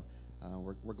cool. So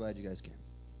we're glad you guys came.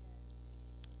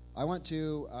 I want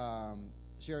to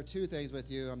share two things with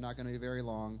you. I'm not going to be very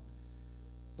long,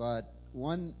 but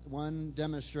one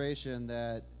demonstration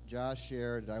that Josh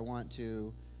shared that I want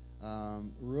to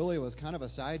really was kind of a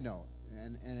side note,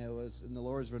 and the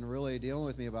Lord's been really dealing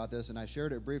with me about this, and I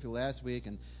shared it briefly last week,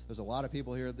 and there's a lot of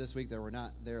people here this week that were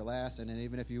not there last, and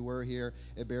even if you were here,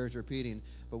 it bears repeating.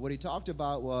 But what he talked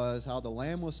about was how the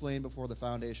Lamb was slain before the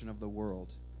foundation of the world.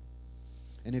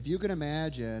 And if you can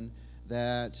imagine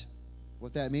that,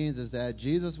 what that means is that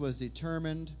Jesus was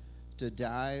determined to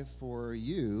die for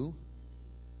you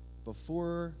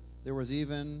before there was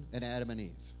even an Adam and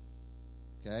Eve.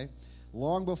 Okay?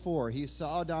 Long before, he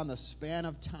saw down the span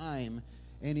of time,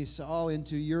 and he saw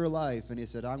into your life, and he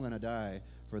said, "I'm going to die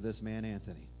for this man,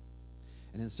 Anthony."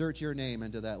 And insert your name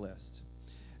into that list.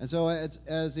 And so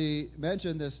as he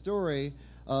mentioned this story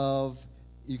of,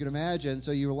 you can imagine,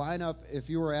 so you line up, if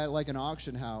you were at like an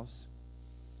auction house,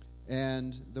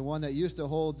 and the one that used to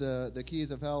hold the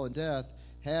keys of hell and death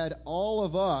had all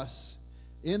of us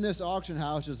in this auction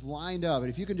house just lined up. And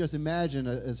if you can just imagine,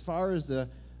 as far as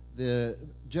the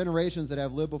generations that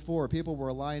have lived before, people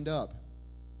were lined up.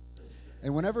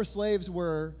 And whenever slaves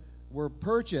were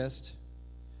purchased,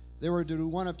 they were to do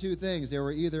one of two things. They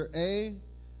were either A,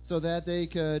 so that they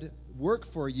could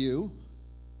work for you,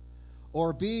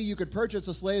 or B, you could purchase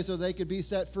a slave so they could be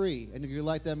set free and you could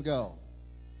let them go.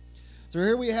 So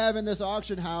here we have in this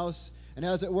auction house, and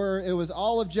as it were, it was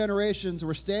all of generations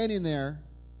were standing there,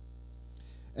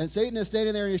 and Satan is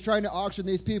standing there and he's trying to auction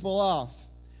these people off.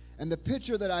 And the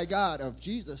picture that I got of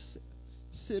Jesus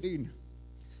sitting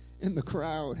in the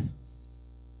crowd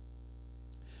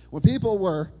when people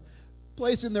were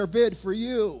placing their bid for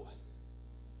you,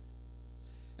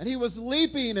 and he was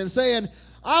leaping and saying,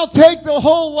 "I'll take the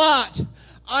whole lot.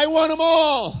 I want them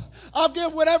all. I'll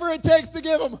give whatever it takes to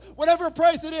give them. Whatever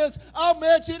price it is, I'll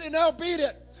match it and I'll beat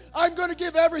it. I'm going to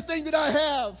give everything that I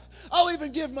have. I'll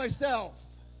even give myself."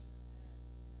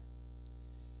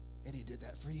 And he did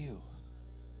that for you.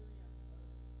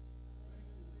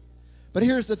 But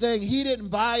here's the thing. He didn't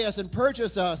buy us and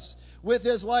purchase us with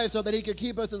his life so that he could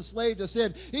keep us enslaved to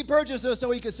sin. He purchased us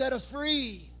so he could set us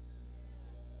free.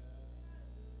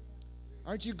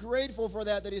 Aren't you grateful for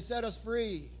that he set us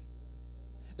free?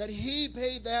 That he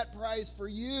paid that price for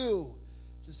you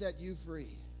to set you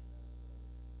free.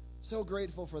 So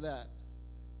grateful for that.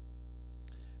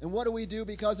 And what do we do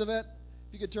because of it?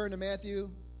 If you could turn to Matthew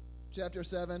chapter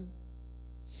 7.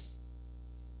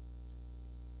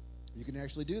 You can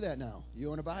actually do that now.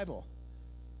 You own a Bible.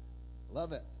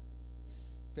 Love it.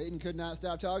 Peyton could not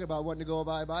stop talking about wanting to go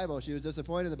buy a Bible. She was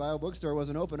disappointed the Bible bookstore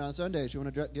wasn't open on Sunday. She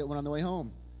wanted to get one on the way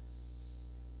home.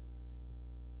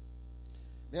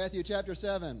 Matthew chapter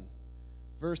 7,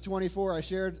 verse 24. I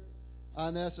shared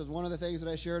on this as one of the things that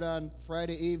I shared on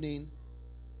Friday evening.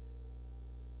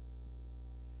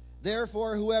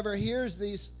 "Therefore, whoever hears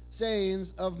these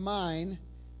sayings of mine,"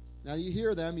 now you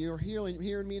hear them, you're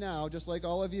hearing me now, just like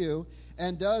all of you,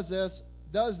 "and does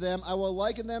them, I will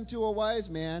liken them to a wise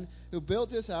man who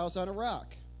built his house on a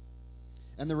rock.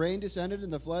 And the rain descended,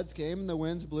 and the floods came, and the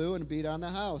winds blew and beat on the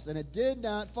house. And it did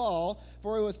not fall,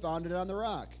 for it was founded on the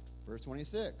rock." Verse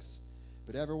 26.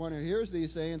 "But everyone who hears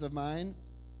these sayings of mine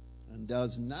and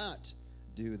does not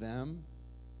do them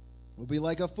will be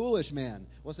like a foolish man."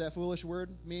 What's that foolish word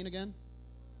mean again?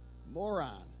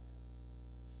 Moron.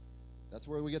 That's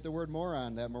where we get the word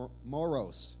moron, that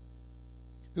moros.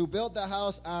 who built the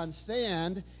house on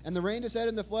sand, and the rain descended,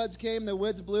 and the floods came, the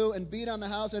winds blew and beat on the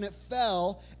house, and it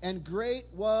fell, and great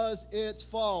was its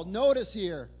fall. Notice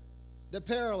here the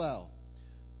parallel.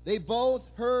 They both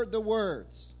heard the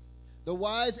words. The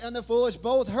wise and the foolish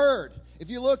both heard. If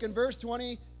you look in verse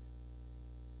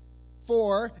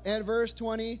 24 and verse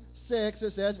 26,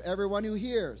 it says, everyone who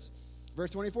hears. Verse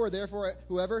 24, therefore,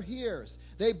 whoever hears.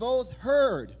 They both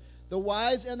heard. The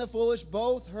wise and the foolish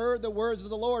both heard the words of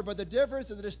the Lord. But the difference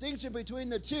and the distinction between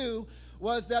the two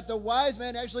was that the wise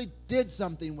man actually did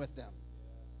something with them.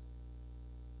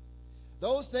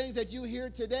 Those things that you hear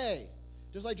today,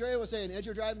 just like Drea was saying, as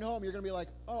you're driving home, you're going to be like,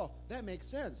 oh, that makes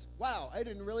sense. Wow, I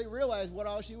didn't really realize what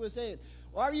all she was saying.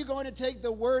 Are you going to take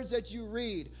the words that you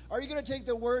read? Are you going to take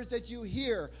the words that you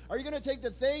hear? Are you going to take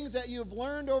the things that you've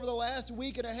learned over the last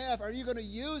week and a half? Are you going to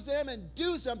use them and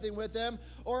do something with them?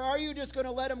 Or are you just going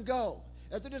to let them go?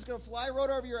 If they're just going to fly right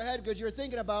over your head because you're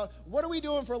thinking about, what are we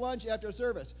doing for lunch after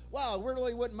service? Wow, we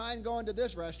really wouldn't mind going to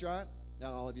this restaurant.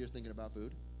 Now all of you are thinking about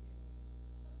food.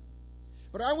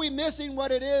 But are we missing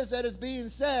what it is that is being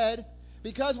said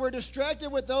because we're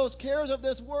distracted with those cares of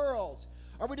this world?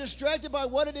 Are we distracted by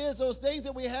what it is, those things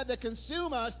that we have that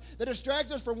consume us, that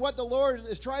distract us from what the Lord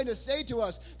is trying to say to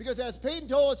us? Because as Peyton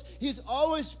told us, He's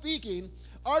always speaking.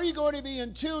 Are you going to be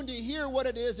in tune to hear what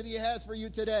it is that He has for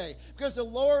you today? Because the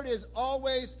Lord is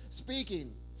always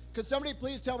speaking. Could somebody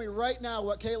please tell me right now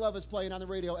what K-Love is playing on the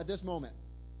radio at this moment?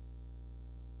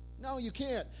 No, you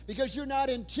can't, because you're not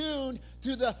in tune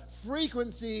to the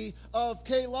frequency of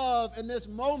K-Love in this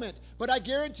moment. But I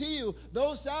guarantee you,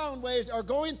 those sound waves are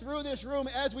going through this room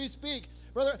as we speak.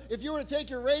 Brother, if you were to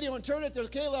take your radio and turn it to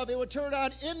K-Love, it would turn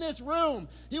on in this room.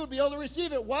 You would be able to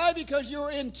receive it. Why? Because you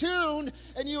were in tune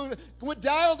and you were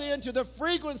dialed into the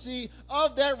frequency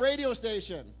of that radio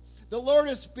station. The Lord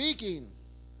is speaking.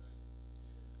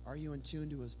 Are you in tune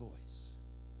to His voice?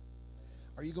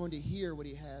 Are you going to hear what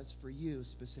He has for you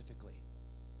specifically?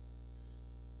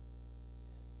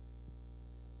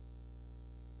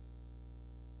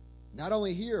 Not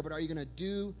only hear, but are you going to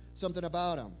do something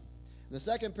about them? The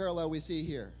second parallel we see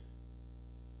here.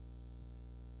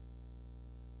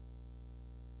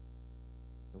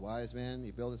 The wise man,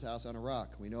 he built his house on a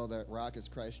rock. We know that rock is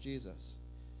Christ Jesus.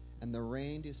 And the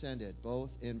rain descended, both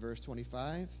in verse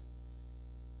 25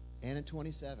 and in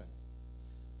 27.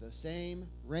 The same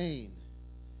rain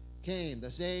came,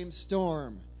 the same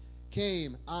storm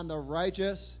came on the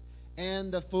righteous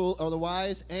and the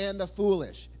wise and the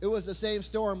foolish. It was the same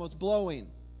storm was blowing.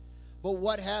 But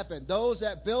what happened? Those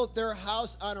that built their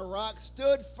house on a rock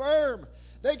stood firm.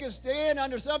 They could stand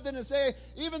under something and say,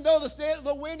 even though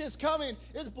the wind is coming,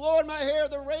 it's blowing my hair,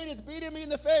 the rain is beating me in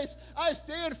the face, I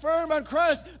stand firm on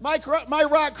Christ, my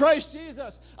rock, Christ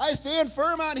Jesus. I stand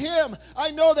firm on Him.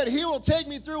 I know that He will take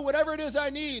me through whatever it is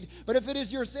I need. But if it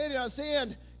is you're standing on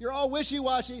sand, you're all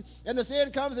wishy-washy, and the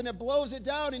sand comes and it blows it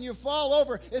down and you fall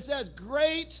over, it says,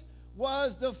 great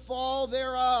was the fall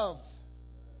thereof.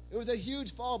 It was a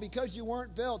huge fall because you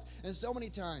weren't built. And so many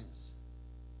times,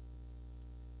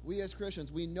 we as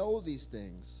Christians, we know these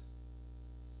things,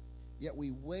 yet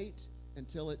we wait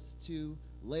until it's too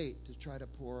late to try to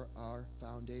pour our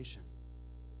foundation.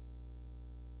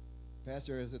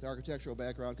 Pastor, as with architectural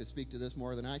background, could speak to this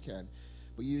more than I can.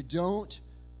 But you don't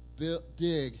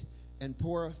dig and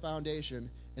pour a foundation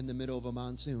in the middle of a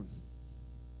monsoon.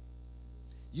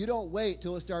 You don't wait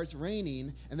till it starts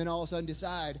raining and then all of a sudden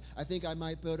decide, I think I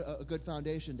might build a good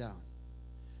foundation down.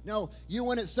 No,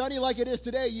 when it's sunny like it is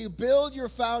today, you build your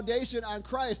foundation on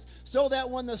Christ so that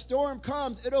when the storm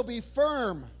comes, it'll be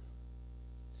firm.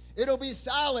 It'll be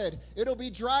solid. It'll be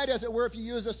dried, as it were, if you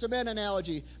use a cement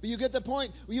analogy. But you get the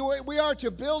point. We are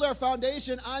to build our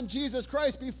foundation on Jesus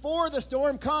Christ before the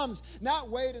storm comes. Not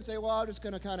wait and say, well, I'm just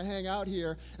going to kind of hang out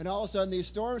here. And all of a sudden these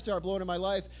storms start blowing in my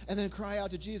life. And then cry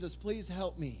out to Jesus, please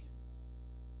help me.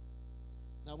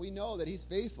 Now we know that He's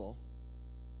faithful.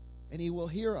 And He will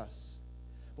hear us.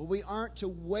 But we aren't to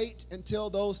wait until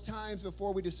those times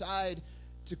before we decide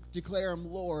to declare Him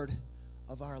Lord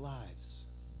of our lives.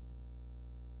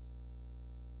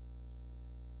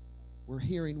 We're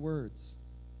hearing words.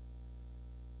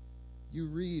 You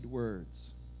read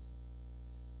words.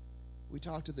 We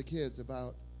talk to the kids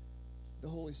about the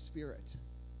Holy Spirit.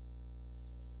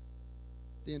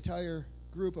 The entire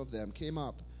group of them came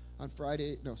up on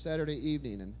Saturday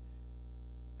evening and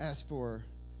asked to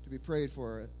be prayed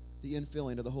for the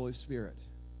infilling of the Holy Spirit.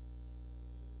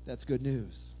 That's good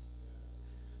news.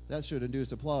 That should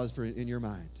induce applause in your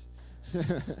mind.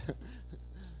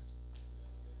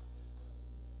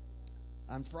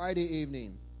 On Friday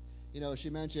evening, she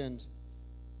mentioned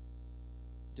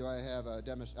I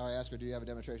ask her, do you have a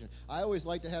demonstration? I always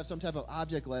like to have some type of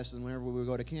object lesson whenever we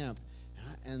go to camp.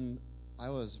 And I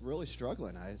was really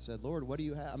struggling. I said, Lord, what do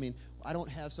you have? I mean, I don't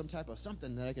have some type of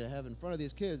something that I could have in front of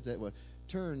these kids that would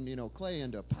turn, clay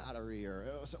into pottery or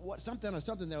something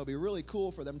that would be really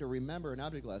cool for them to remember an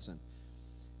object lesson.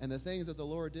 And the things that the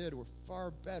Lord did were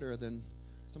far better than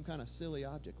some kind of silly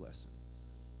object lesson.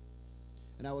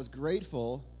 And I was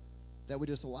grateful that we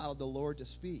just allowed the Lord to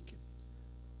speak.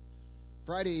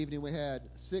 Friday evening, we had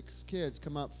 6 kids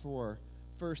come up for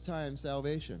first-time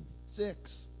salvation.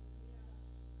 6.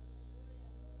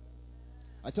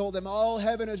 I told them all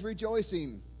heaven is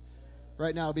rejoicing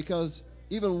right now because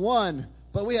even one,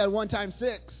 but we had 1 time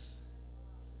 6.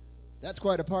 That's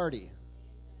quite a party.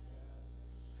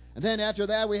 And then after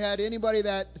that, we had anybody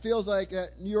that feels like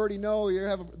you already know, you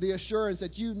have the assurance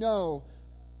that you know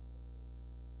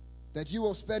that you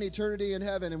will spend eternity in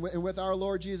heaven and with our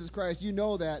Lord Jesus Christ. You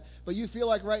know that. But you feel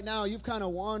like right now you've kind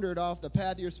of wandered off the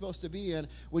path you're supposed to be in.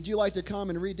 Would you like to come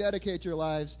and rededicate your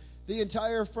lives? The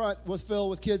entire front was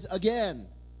filled with kids again.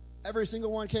 Every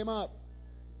single one came up.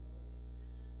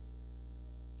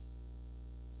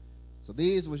 So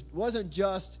these wasn't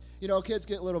just, kids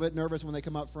get a little bit nervous when they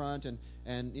come up front, and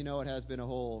it has been a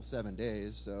whole 7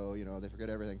 days, so, they forget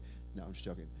everything. No, I'm just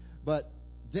joking. But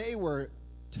they were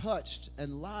touched,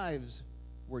 and lives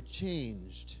were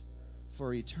changed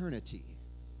for eternity.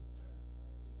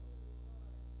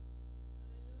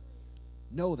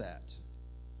 Know that.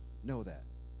 Know that.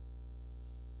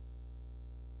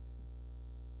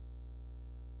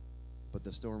 But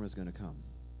the storm is going to come.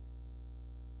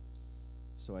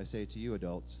 So I say to you,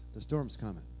 adults, the storm's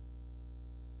coming.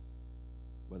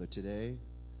 Whether today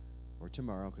or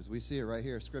tomorrow, because we see it right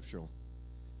here, scriptural,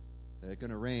 that it's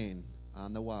going to rain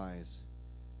on the wise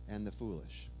and the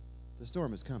foolish. The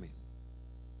storm is coming.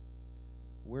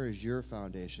 Where is your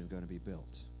foundation going to be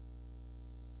built?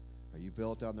 Are you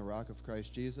built on the rock of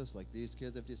Christ Jesus like these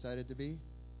kids have decided to be?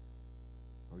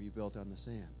 Or are you built on the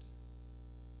sand?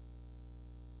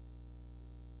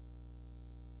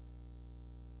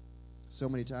 So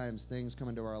many times things come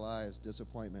into our lives,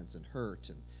 disappointments and hurt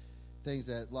and things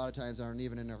that a lot of times aren't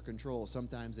even in our control.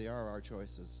 Sometimes they are our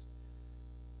choices.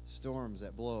 Storms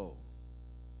that blow.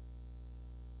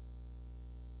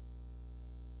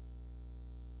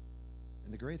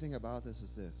 And the great thing about this is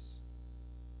this.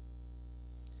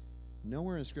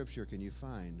 Nowhere in Scripture can you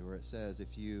find where it says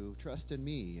if you trust in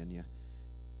me and you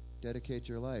dedicate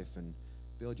your life and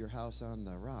build your house on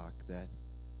the rock that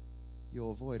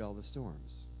you'll avoid all the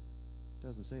storms. It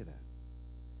doesn't say that.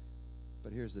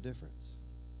 But here's the difference.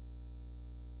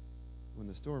 When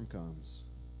the storm comes,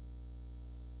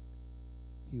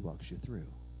 he walks you through.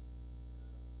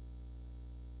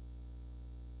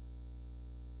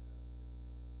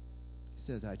 He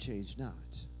says, I change not.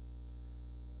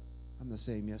 I'm the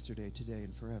same yesterday, today,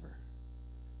 and forever.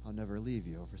 I'll never leave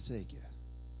you or forsake you.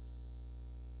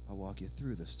 I'll walk you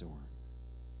through the storm.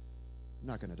 I'm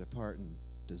not going to depart and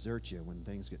desert you when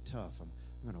things get tough. I'm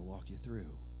going to walk you through.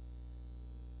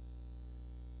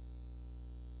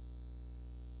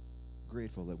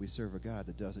 Grateful that we serve a God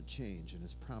that doesn't change and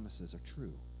his promises are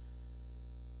true.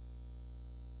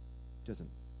 Doesn't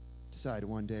decide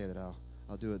one day that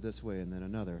I'll do it this way and then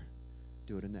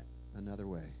do it another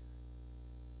way.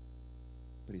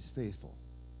 But he's faithful.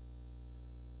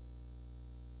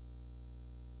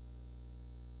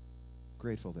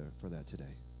 Grateful for that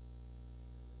today.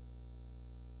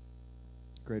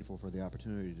 Grateful for the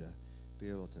opportunity to be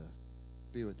able to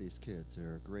be with these kids.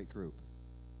 They're a great group.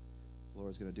 The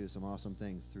Lord's going to do some awesome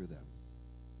things through them.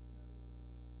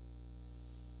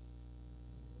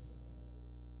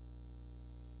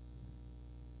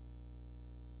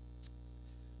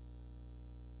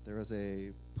 There was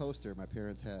a poster my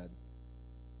parents had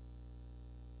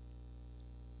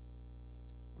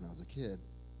when I was a kid.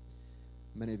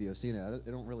 Many of you have seen it.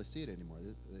 They don't really see it anymore.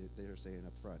 They're saying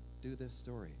up front, do this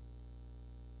story.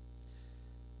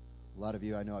 A lot of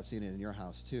you, I know I've seen it in your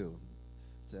house too.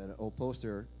 It's an old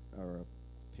poster or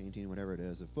a painting, whatever it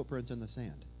is, of footprints in the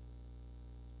sand.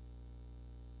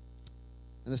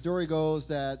 And the story goes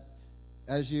that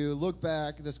as you look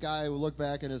back, this guy will look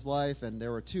back in his life, and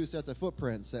there were 2 sets of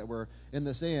footprints that were in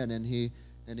the sand, and he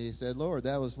said, Lord,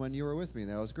 that was when you were with me.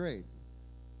 That was great.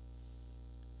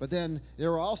 But then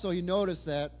there were also, he noticed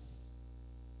that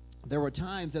there were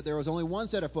times that there was only 1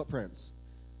 set of footprints.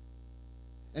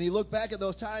 And he looked back at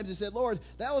those times and said, Lord,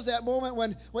 that was that moment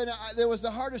when there was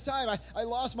the hardest time. I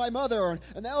lost my mother.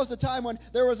 And that was the time when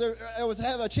I was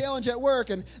having a challenge at work.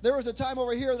 And there was a time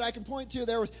over here that I can point to.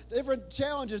 There was different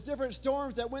challenges, different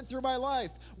storms that went through my life.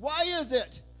 Why is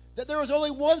it that there was only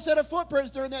one set of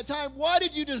footprints during that time. Why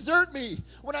did you desert me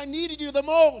when I needed you the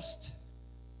most?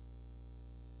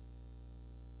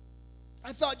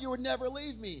 I thought you would never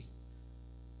leave me.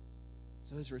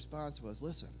 So his response was,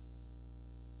 listen,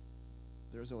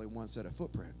 there's only one set of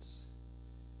footprints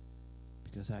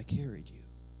because I carried you.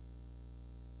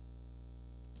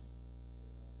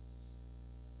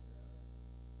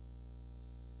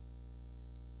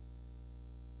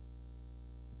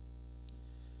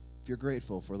 If you're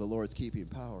grateful for the Lord's keeping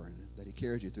power and that he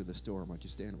carried you through the storm, why don't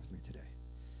you stand with me today?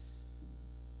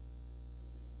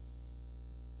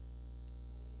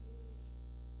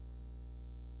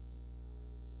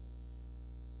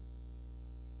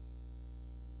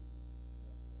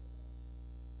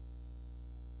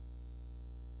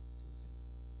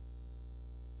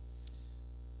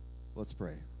 Let's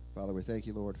pray. Father, we thank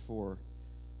you, Lord, for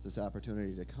this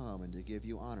opportunity to come and to give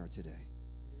you honor today.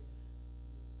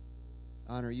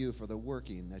 Honor you for the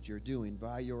working that you're doing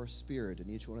by your Spirit in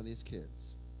each one of these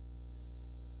kids.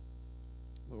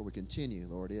 Lord, we continue,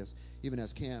 Lord, even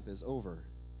as camp is over,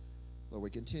 Lord, we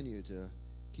continue to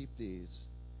keep these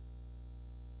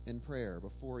in prayer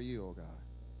before you, oh God,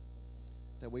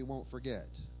 that we won't forget,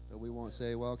 that we won't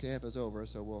say, well, camp is over,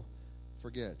 so we'll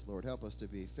forget. Lord, help us to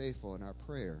be faithful in our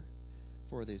prayer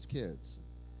for these kids,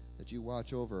 that you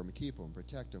watch over them, keep them,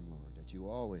 protect them, Lord, that you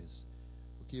always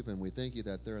will keep them. We thank you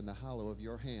that they're in the hollow of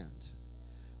your hand.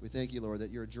 We thank you, Lord,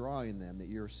 that you're drawing them, that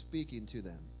you're speaking to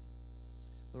them.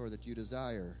 Lord, that you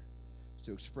desire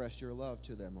to express your love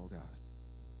to them, oh God.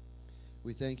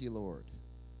 We thank you, Lord,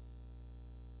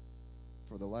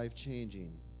 for the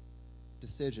life-changing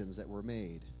decisions that were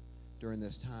made during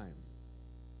this time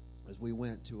as we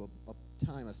went to a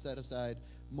time, a set-aside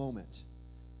moment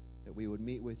that we would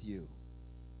meet with you.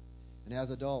 And as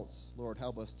adults, Lord,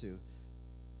 help us to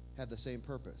have the same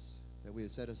purpose, that we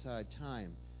would set aside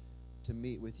time to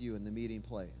meet with you in the meeting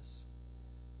place.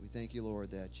 We thank you,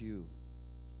 Lord, that you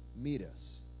meet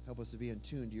us. Help us to be in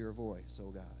tune to your voice,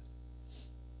 oh God.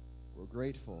 We're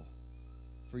grateful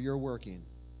for your working,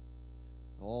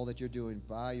 all that you're doing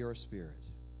by your Spirit.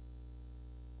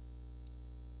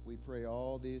 We pray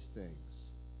all these things.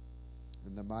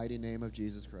 In the mighty name of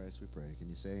Jesus Christ we pray. Can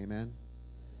you say amen?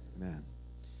 Amen.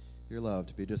 You're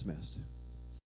loved. Be dismissed.